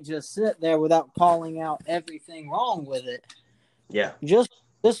that point just sit there without calling out everything wrong with it. Yeah.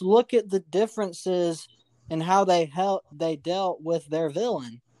 Just look at the differences in how they dealt with their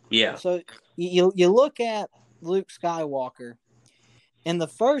villain. Yeah. So you look at Luke Skywalker. In the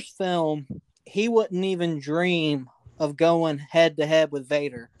first film, he wouldn't even dream of going head to head with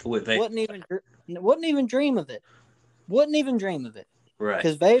Vader. Wouldn't even dream of it. Wouldn't even dream of it. Right.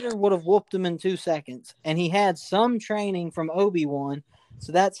 Because Vader would have whooped him in 2 seconds. And he had some training from Obi-Wan.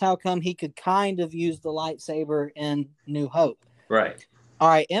 So that's how come he could kind of use the lightsaber in New Hope. Right. All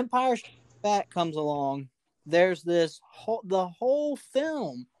right. Empire Strikes Back comes along. There's the whole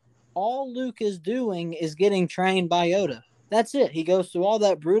film. All Luke is doing is getting trained by Yoda. That's it. He goes through all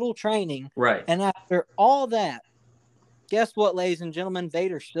that brutal training. Right. And after all that, guess what, ladies and gentlemen?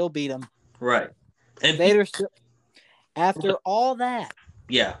 Vader still beat him. Right. And Vader still... After all that,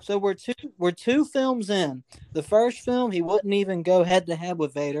 yeah. So we're two films in. The first film, he wouldn't even go head to head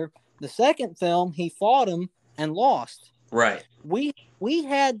with Vader. The second film, he fought him and lost. Right. We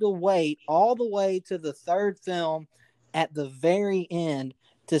had to wait all the way to the third film at the very end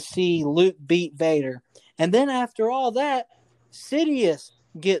to see Luke beat Vader, and then after all that, Sidious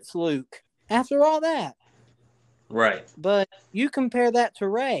gets Luke. After all that, right. But you compare that to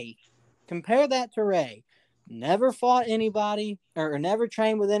Rey. Never fought anybody or never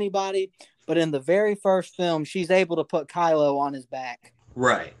trained with anybody, but in the very first film, she's able to put Kylo on his back.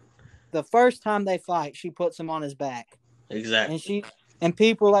 Right. The first time they fight, she puts him on his back. Exactly. And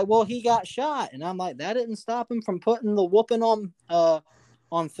people are like, "Well, he got shot," and I'm like, "That didn't stop him from putting the whooping on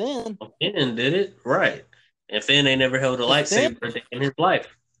Finn." Finn did it right, and Finn ain't never held a lightsaber in his life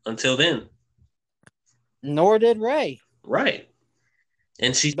until then. Nor did Rey. Right.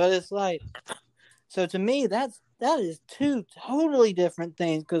 But it's like. So to me, that is two totally different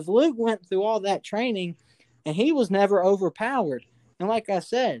things, because Luke went through all that training and he was never overpowered. And like I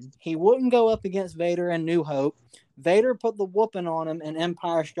said, he wouldn't go up against Vader in New Hope. Vader put the whooping on him in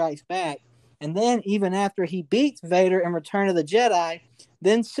Empire Strikes Back. And then even after he beats Vader in Return of the Jedi,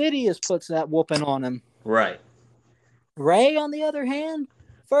 then Sidious puts that whooping on him. Right. Rey, on the other hand,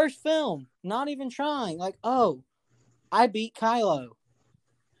 first film, not even trying. Like, oh, I beat Kylo.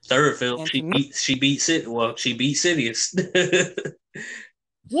 Third film, she beat Sidious.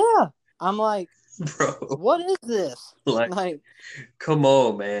 Yeah, I'm like, bro, what is this? Like, come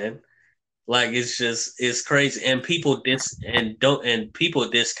on, man. Like, it's crazy, and people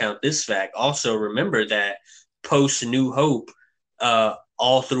discount this fact. Also, remember that post New Hope,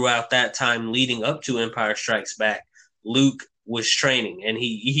 all throughout that time leading up to Empire Strikes Back, Luke was training, and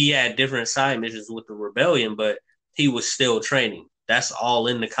he had different side missions with the Rebellion, but he was still training. That's all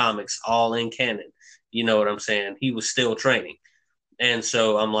in the comics, all in canon. You know what I'm saying? He was still training. And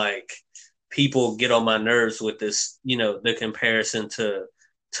so I'm like, people get on my nerves with this, the comparison to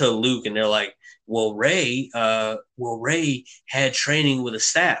Luke. And they're like, well, Rey had training with a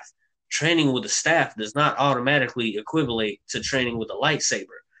staff. Training with a staff does not automatically equivalent to training with a lightsaber.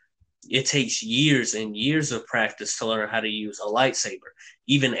 It takes years and years of practice to learn how to use a lightsaber.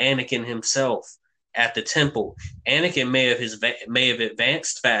 Even Anakin himself, at the temple, Anakin may have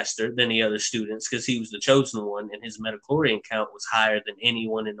advanced faster than the other students because he was the chosen one, and his midichlorian count was higher than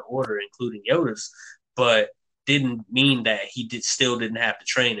anyone in the order, including Yoda's, but didn't mean that he still didn't have to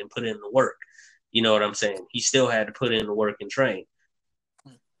train and put in the work. You know what I'm saying? He still had to put in the work and train.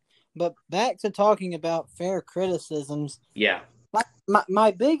 But back to talking about fair criticisms. Yeah.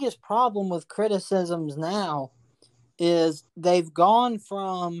 My biggest problem with criticisms now is they've gone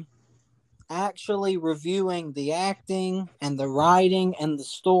from actually reviewing the acting and the writing and the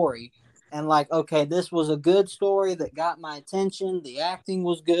story, and like, okay, this was a good story that got my attention, the acting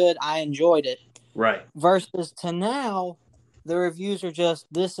was good, I enjoyed it, right, versus to now the reviews are just,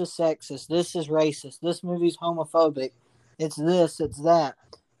 this is sexist, this is racist, this movie's homophobic, it's this, it's that.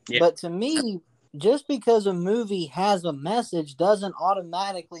 Yeah. But to me, just because a movie has a message doesn't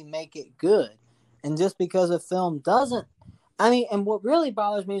automatically make it good, and just because a film doesn't, and what really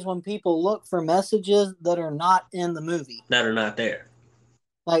bothers me is when people look for messages that are not in the movie. That are not there.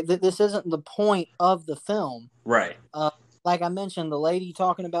 Like, this isn't the point of the film. Right. Like I mentioned, the lady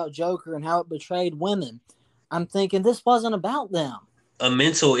talking about Joker and how it betrayed women. I'm thinking this wasn't about them. A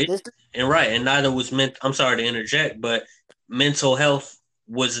mental issue. And neither was meant, I'm sorry to interject, but mental health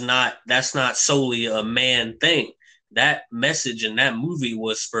that's not solely a man thing. That message in that movie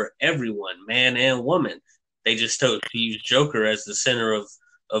was for everyone, man and woman. They just chose to use Joker as the center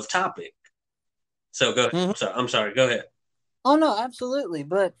of topic. So go ahead. Mm-hmm. I'm sorry. Go ahead. Oh no, absolutely.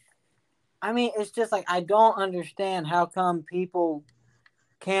 But I mean, it's just like I don't understand how come people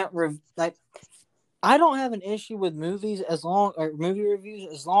can't like. I don't have an issue with movies or movie reviews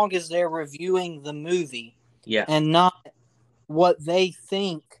as long as they're reviewing the movie, Yeah, and not what they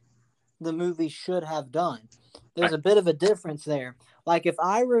think the movie should have done. There's a bit of a difference there. Like if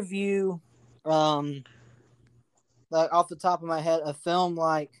I review, like off the top of my head, a film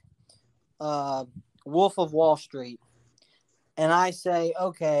like Wolf of Wall Street, and I say,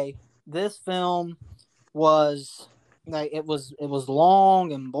 okay, this film was like it was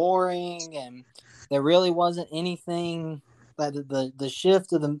long and boring, and there really wasn't anything. Like the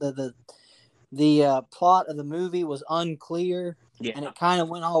shift of the plot of the movie was unclear, and it kind of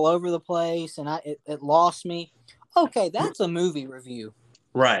went all over the place, and it lost me. Okay, that's a movie review.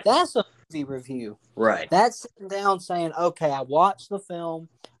 right. That's a movie review. Right. That's sitting down saying, okay, I watched the film,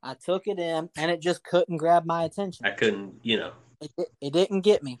 I took it in, and it just couldn't grab my attention. I couldn't, It didn't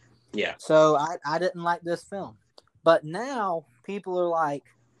get me. Yeah. So I didn't like this film. But now people are like,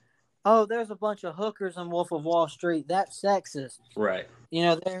 oh, there's a bunch of hookers in Wolf of Wall Street. That's sexist. Right.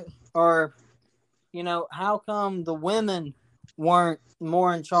 How come the women weren't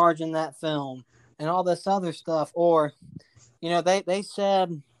more in charge in that film and all this other stuff? Or, they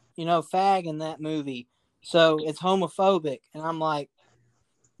said, fag in that movie. So it's homophobic. And I'm like,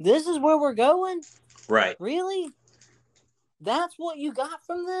 this is where we're going? Right. Really? That's what you got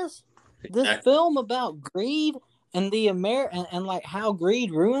from this? This film about greed and and like how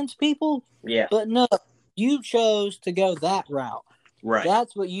greed ruins people? Yeah. But no, you chose to go that route. Right.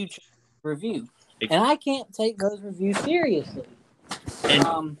 That's what you chose to review. And I can't take those reviews seriously.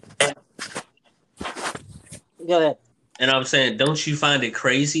 Go ahead. And I'm saying, don't you find it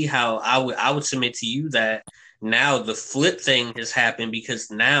crazy how I would submit to you that now the flip thing has happened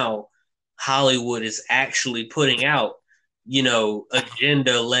because now Hollywood is actually putting out,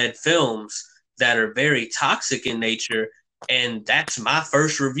 agenda-led films that are very toxic in nature. And that's my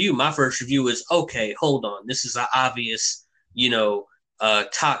first review. My first review is, okay, hold on. This is an obvious,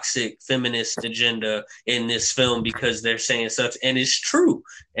 toxic feminist agenda in this film because they're saying such, and it's true.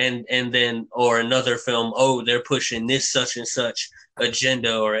 And then, or another film, oh, they're pushing this such and such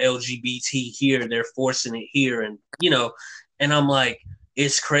agenda or LGBT here, they're forcing it here. And, and I'm like,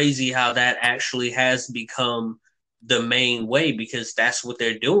 it's crazy how that actually has become the main way because that's what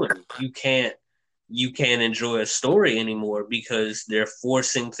they're doing. You can't enjoy a story anymore because they're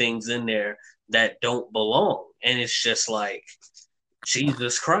forcing things in there that don't belong. And it's just like,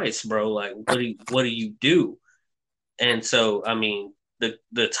 Jesus Christ, bro, like what do you do? And so, I mean, the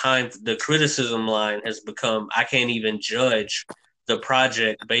criticism line has become, I can't even judge the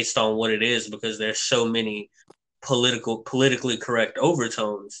project based on what it is because there's so many politically correct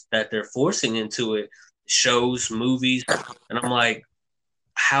overtones that they're forcing into it, shows, movies, and I'm like,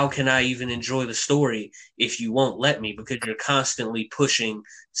 how can I even enjoy the story if you won't let me because you're constantly pushing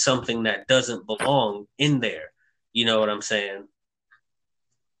something that doesn't belong in there? You know what I'm saying?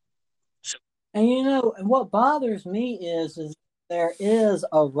 And what bothers me is there is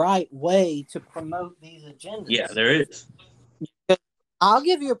a right way to promote these agendas. Yeah, there is. I'll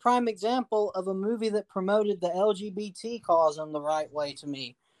give you a prime example of a movie that promoted the LGBT cause in the right way to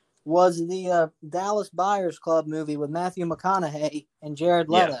me. Was the Dallas Buyers Club movie with Matthew McConaughey and Jared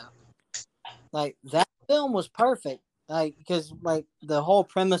Leto. Yeah. Like, that film was perfect. Like, because, like, the whole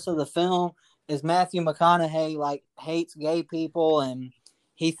premise of the film is Matthew McConaughey, like, hates gay people and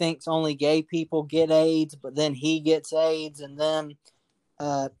he thinks only gay people get AIDS, but then he gets AIDS, and then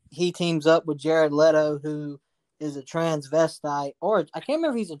he teams up with Jared Leto, who is a transvestite, or I can't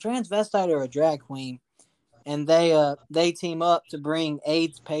remember if he's a transvestite or a drag queen, and they team up to bring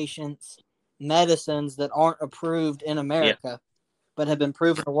AIDS patients medicines that aren't approved in America, but have been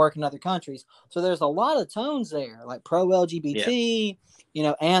proven to work in other countries. So there's a lot of tones there, like pro-LGBT,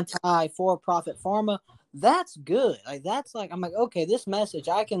 anti for-profit pharma. That's good. Like that's like I'm like, okay, this message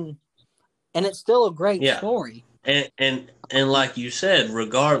I can, and it's still a great story. And like you said,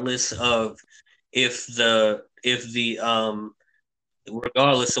 regardless of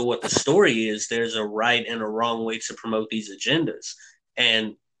regardless of what the story is, there's a right and a wrong way to promote these agendas.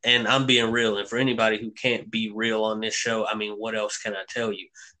 And I'm being real. And for anybody who can't be real on this show, I mean, what else can I tell you?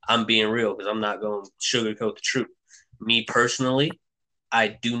 I'm being real because I'm not going to sugarcoat the truth. Me personally, I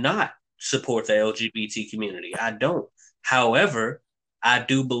do not support the LGBT community. I don't. However, I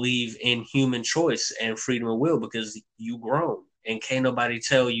do believe in human choice and freedom of will because you grown and can't nobody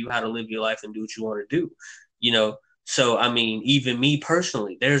tell you how to live your life and do what you want to do. You know, so I mean, even me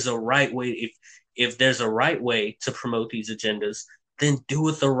personally, there's a right way. If there's a right way to promote these agendas, then do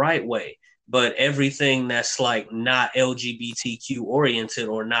it the right way. But everything that's like not LGBTQ oriented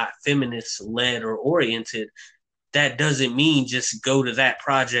or not feminist led or oriented, that doesn't mean just go to that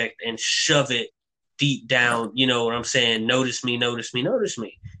project and shove it deep down. You know what I'm saying? Notice me, notice me, notice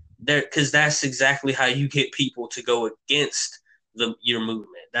me. There, because that's exactly how you get people to go against your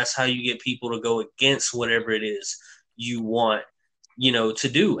movement. That's how you get people to go against whatever it is you want, to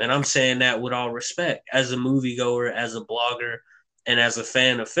do. And I'm saying that with all respect, as a moviegoer, as a blogger, and as a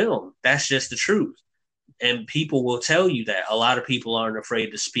fan of film. That's just the truth. And people will tell you that. A lot of people aren't afraid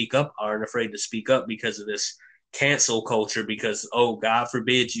to speak up because of this cancel culture, because, oh, God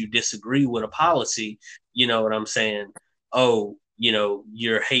forbid you disagree with a policy, you know what I'm saying? Oh,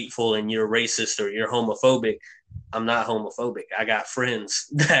 you're hateful and you're racist or you're homophobic. I'm not homophobic. I got friends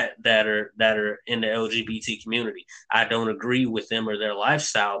that are in the LGBT community. I don't agree with them or their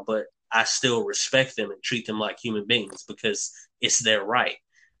lifestyle, but I still respect them and treat them like human beings because it's their right.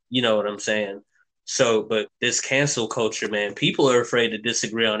 You know what I'm saying? So, but this cancel culture, man, people are afraid to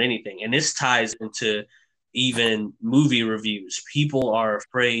disagree on anything. And this ties into even movie reviews. People are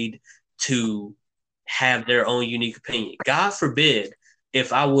afraid to have their own unique opinion. God forbid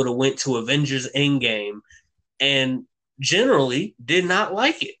if I would have went to Avengers Endgame and generally did not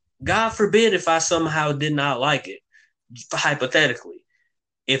like it. God forbid if I somehow did not like it, hypothetically.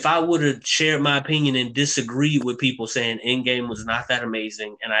 If I would have shared my opinion and disagreed with people saying Endgame was not that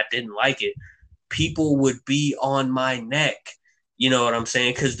amazing and I didn't like it, people would be on my neck. You know what I'm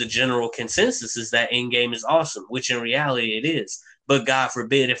saying? Because the general consensus is that Endgame is awesome, which in reality it is. But God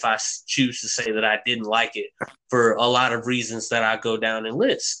forbid if I choose to say that I didn't like it for a lot of reasons that I go down and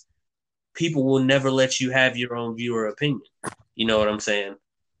list. People will never let you have your own view or opinion. You know what I'm saying?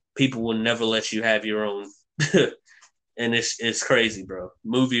 People will never let you have your own. And it's crazy, bro.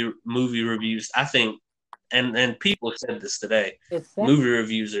 Movie reviews, I think, and people said this today. Movie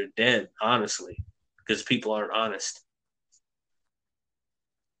reviews are dead, honestly, because people aren't honest.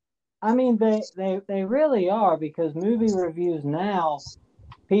 I mean, they really are, because movie reviews now,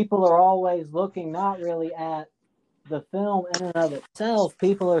 people are always looking not really at the film in and of itself.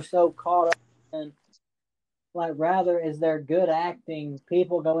 People are so caught up in, like, rather is there good acting,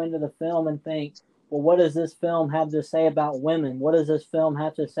 people go into the film and think, well, what does this film have to say about women? What does this film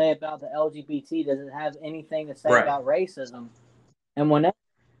have to say about the LGBT? Does it have anything to say about racism? And whenever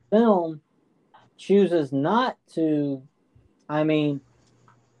a film chooses not to,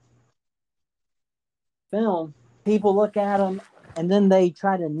 film, people look at them and then they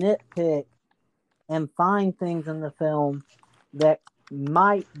try to nitpick and find things in the film that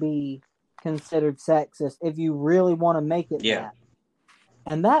might be considered sexist if you really want to make it that.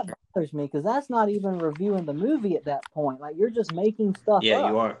 And that bothers me, because that's not even reviewing the movie at that point. Like, you're just making stuff up. Yeah,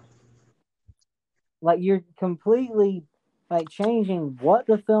 you are. Like, you're completely, like, changing what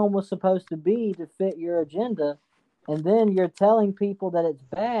the film was supposed to be to fit your agenda, and then you're telling people that it's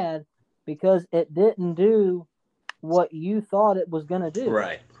bad because it didn't do what you thought it was going to do.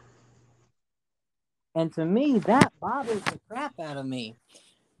 Right. And to me, that bothers the crap out of me,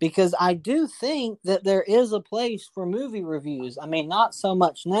 because I do think that there is a place for movie reviews. I mean, not so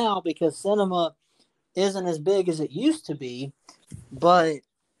much now because cinema isn't as big as it used to be, but,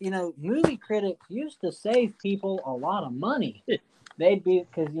 movie critics used to save people a lot of money. They'd be,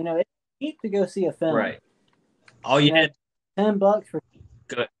 because, it's cheap to go see a film. Right. All you had $10 for.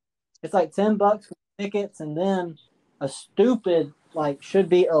 Good. It's like $10 for tickets, and then a stupid, like, should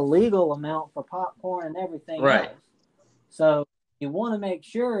be illegal amount for popcorn and everything else. So you want to make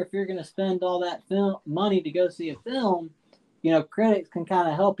sure, if you're going to spend all that money to go see a film, critics can kind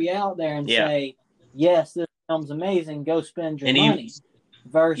of help you out there and say, yes, this film's amazing, go spend your money.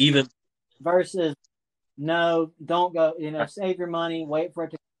 Versus, no, don't go, save your money, wait for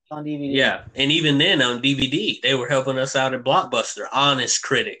it to come on DVD. Yeah, and even then on DVD, they were helping us out at Blockbuster, honest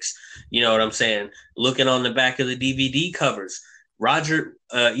critics. You know what I'm saying? Looking on the back of the DVD covers. Roger,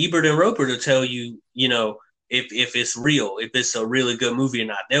 Ebert and Roper to tell you, if it's real, if it's a really good movie or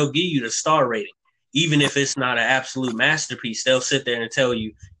not. They'll give you the star rating. Even if it's not an absolute masterpiece, they'll sit there and tell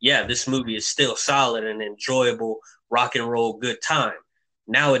you, yeah, this movie is still solid and enjoyable, rock and roll, good time.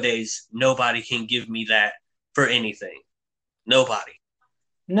 Nowadays, nobody can give me that for anything. Nobody.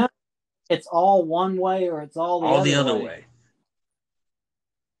 No, it's all one way or it's all the other way.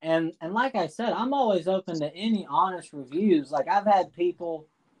 And like I said, I'm always open to any honest reviews. Like, I've had people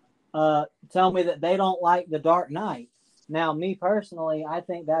tell me that they don't like The Dark Knight. Now, me personally, I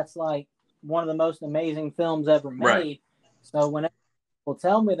think that's like one of the most amazing films ever made. Right. So whenever people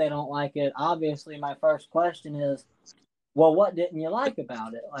tell me they don't like it, obviously my first question is, well, what didn't you like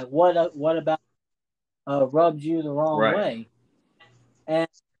about it? Like, what about rubbed you the wrong Right. way? And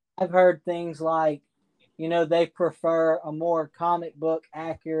I've heard things like, they prefer a more comic book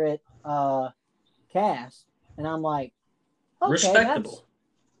accurate cast, and I'm like, okay, Respectable.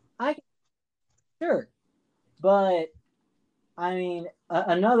 Sure, but I mean,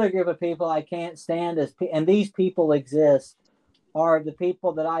 another group of people I can't stand is, and these people exist, are the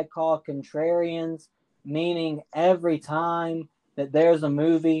people that I call contrarians, meaning every time that there's a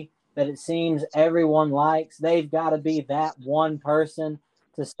movie that it seems everyone likes, they've got to be that one person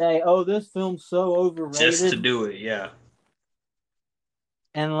to say, oh, this film's so overrated. Just to do it, yeah.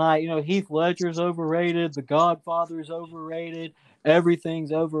 And like, Heath Ledger's overrated, The Godfather's overrated,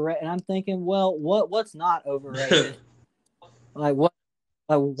 everything's overrated. And I'm thinking, well, what's not overrated?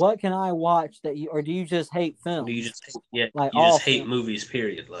 What can I watch that you, or do you just hate films? Do you just you all just hate films? movies,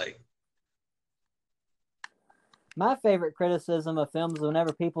 period. Like, my favorite criticism of films is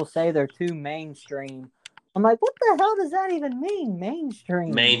whenever people say they're too mainstream. I'm like, what the hell does that even mean,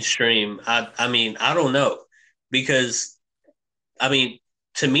 mainstream? Mainstream. I mean, I don't know, because I mean,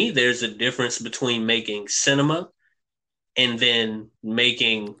 to me, there's a difference between making cinema and then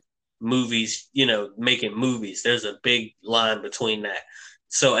making movies. Making movies. There's a big line between that.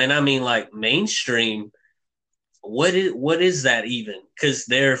 So, and I mean, like, mainstream. What is that even? Because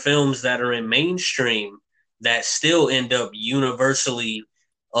there are films that are in mainstream that still end up universally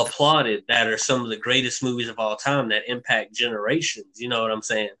applauded, that are some of the greatest movies of all time that impact generations. You know what I'm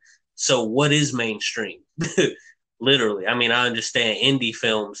saying? So what is mainstream? Literally. I mean, I understand indie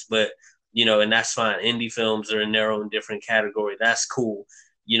films, but and that's fine. Indie films are in their own different category. That's cool.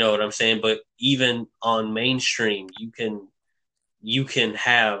 You know what I'm saying? But even on mainstream, you can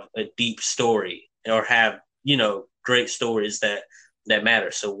have a deep story, or have, great stories that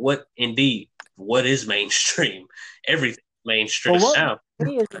matter. So what is mainstream? Everything mainstream now.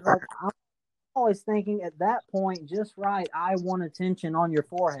 Is like, I'm always thinking at that point, just right, I want attention on your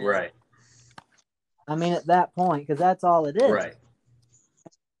forehead. Right. I mean, at that point, because that's all it is. Right.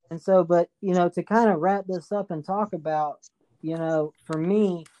 And so, but, to kind of wrap this up and talk about, for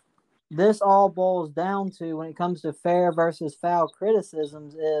me, this all boils down to, when it comes to fair versus foul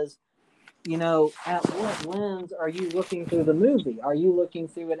criticisms, is, at what lens are you looking through the movie? Are you looking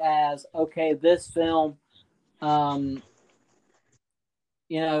through it as, okay, this film,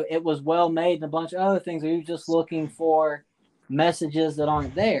 it was well made and a bunch of other things? Or are you just looking for messages that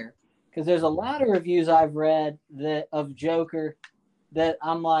aren't there? Because there's a lot of reviews I've read of Joker that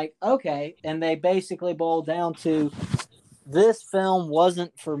I'm like, okay, and they basically boil down to, this film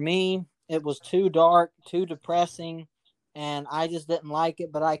wasn't for me. It was too dark, too depressing, and I just didn't like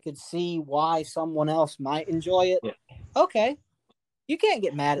it, but I could see why someone else might enjoy it. Yeah. Okay. You can't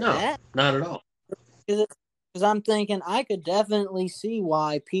get mad at that. Not at all. Because I'm thinking I could definitely see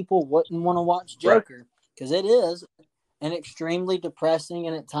why people wouldn't want to watch Joker, because it is an extremely depressing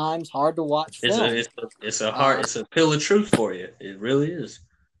and at times hard to watch film. It's a pill of truth for you. It really is.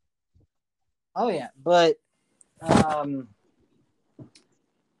 Oh yeah, but I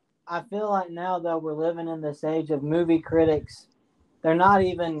feel like now, though, we're living in this age of movie critics. They're not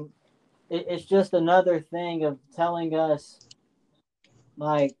even. It's just another thing of telling us,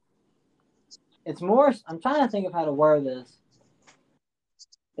 like, it's more. I'm trying to think of how to word this.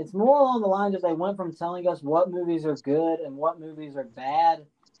 It's more along the lines of, they went from telling us what movies are good and what movies are bad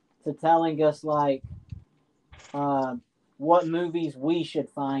to telling us, like, what movies we should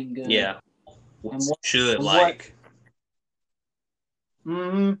find good. Yeah. Like.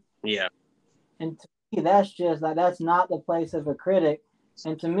 Mm-hmm. Yeah. And to me, that's not the place of a critic.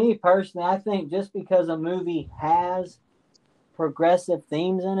 And to me personally, I think just because a movie has progressive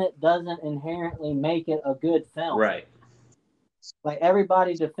themes in it doesn't inherently make it a good film. Right. Like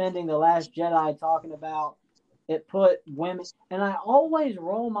everybody defending The Last Jedi, talking about it put women, and I always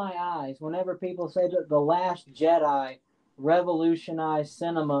roll my eyes whenever people say that The Last Jedi revolutionized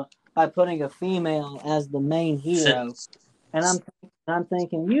cinema by putting a female as the main hero. And I'm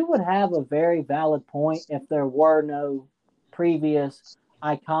thinking, you would have a very valid point if there were no previous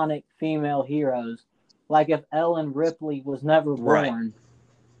iconic female heroes. Like if Ellen Ripley was never born.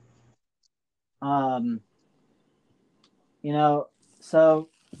 Right. So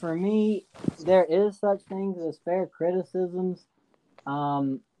for me, there is such things as fair criticisms,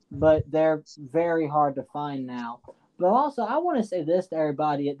 but they're very hard to find now. But also, I want to say this to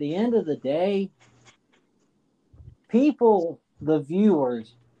everybody. At the end of the day, people, the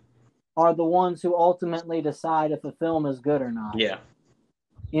viewers, are the ones who ultimately decide if a film is good or not. Yeah.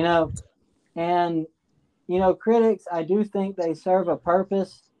 You know, and, you know, critics, I do think they serve a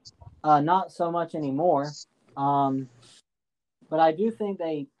purpose, not so much anymore. But I do think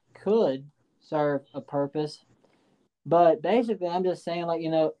they could serve a purpose. But basically, I'm just saying, like,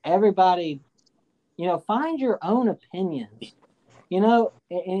 you know, everybody, you know, find your own opinions. You know,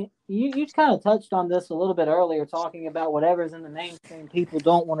 and you kind of touched on this a little bit earlier, talking about whatever's in the mainstream, people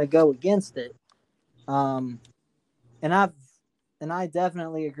don't want to go against it. And I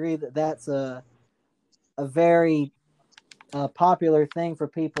definitely agree that that's a very popular thing for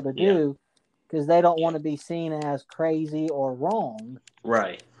people to do, because they don't want to be seen as crazy or wrong.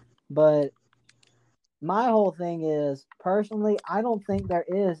 Right. But my whole thing is, personally, I don't think there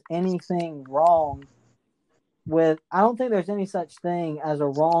is anything wrong with, I don't think there's any such thing as a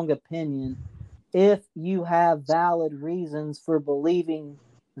wrong opinion if you have valid reasons for believing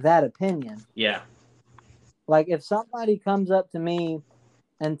that opinion. Yeah. Like, if somebody comes up to me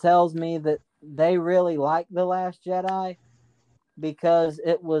and tells me that they really like The Last Jedi because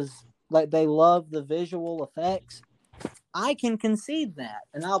it was like they love the visual effects, I can concede that,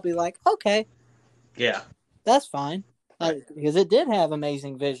 and I'll be like, okay, yeah, that's fine, right. because it did have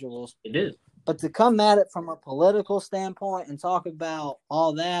amazing visuals. It did. But to come at it from a political standpoint and talk about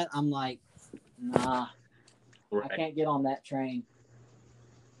all that, I'm like, nah, Right. I can't get on that train.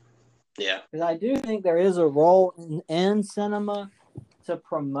 Yeah. Because I do think there is a role in cinema to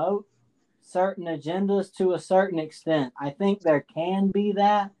promote certain agendas to a certain extent. I think there can be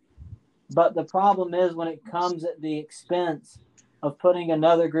that, but the problem is when it comes at the expense of putting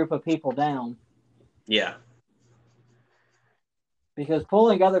another group of people down. Yeah. Because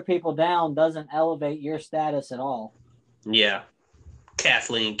pulling other people down doesn't elevate your status at all. Yeah.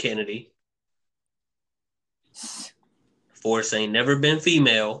 Kathleen Kennedy. Force ain't never been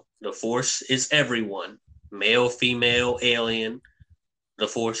female. The Force is everyone. Male, female, alien. The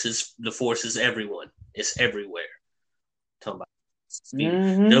Force is everyone. It's everywhere. Talking about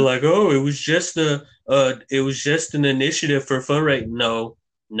Mm-hmm. They're like, oh, it was just an initiative for fundraising. No,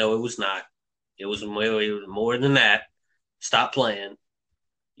 it was not. It was more than that. Stop playing.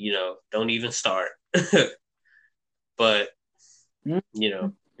 You know, don't even start. But you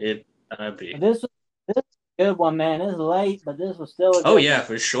know, I'd be. This was a good one, man. It's late, but this was still a good Oh yeah, one.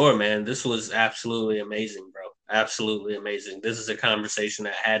 for sure, man. This was absolutely amazing, bro. Absolutely amazing. This is a conversation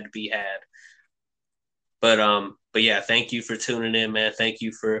that had to be had. But yeah, thank you for tuning in, man. Thank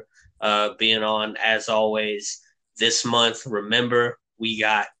you for being on as always this month. Remember, we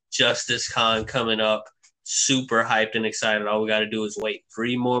got Justice Con coming up. Super hyped and excited. All we got to do is wait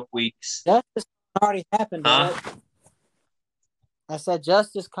 3 more weeks. Justice Con already happened, Huh? right? I said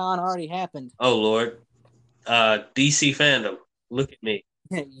Justice Con already happened. Oh Lord, DC fandom, look at me.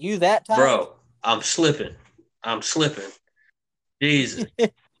 You that tired? Bro, I'm slipping. Jesus.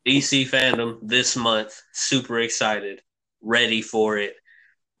 DC fandom this month. Super excited. Ready for it.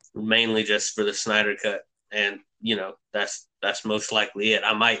 Mainly just for the Snyder Cut. And, you know, that's most likely it.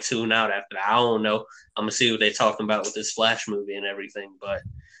 I might tune out after that. I don't know. I'm going to see what they're talking about with this Flash movie and everything. But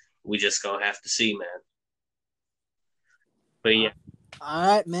we just going to have to see, man. But, yeah. All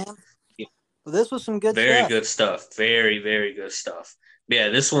right, man. Well, this was some good stuff. Very good stuff. Very, very good stuff. Yeah,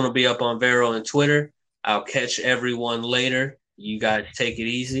 this one will be up on Vero and Twitter. I'll catch everyone later. You guys take it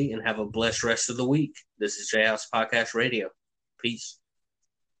easy and have a blessed rest of the week. This is Jayhouse Podcast Radio. Peace.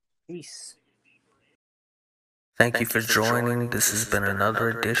 Peace. Thank you for joining. This has been another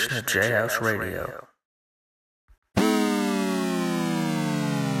edition of Jayhouse Radio.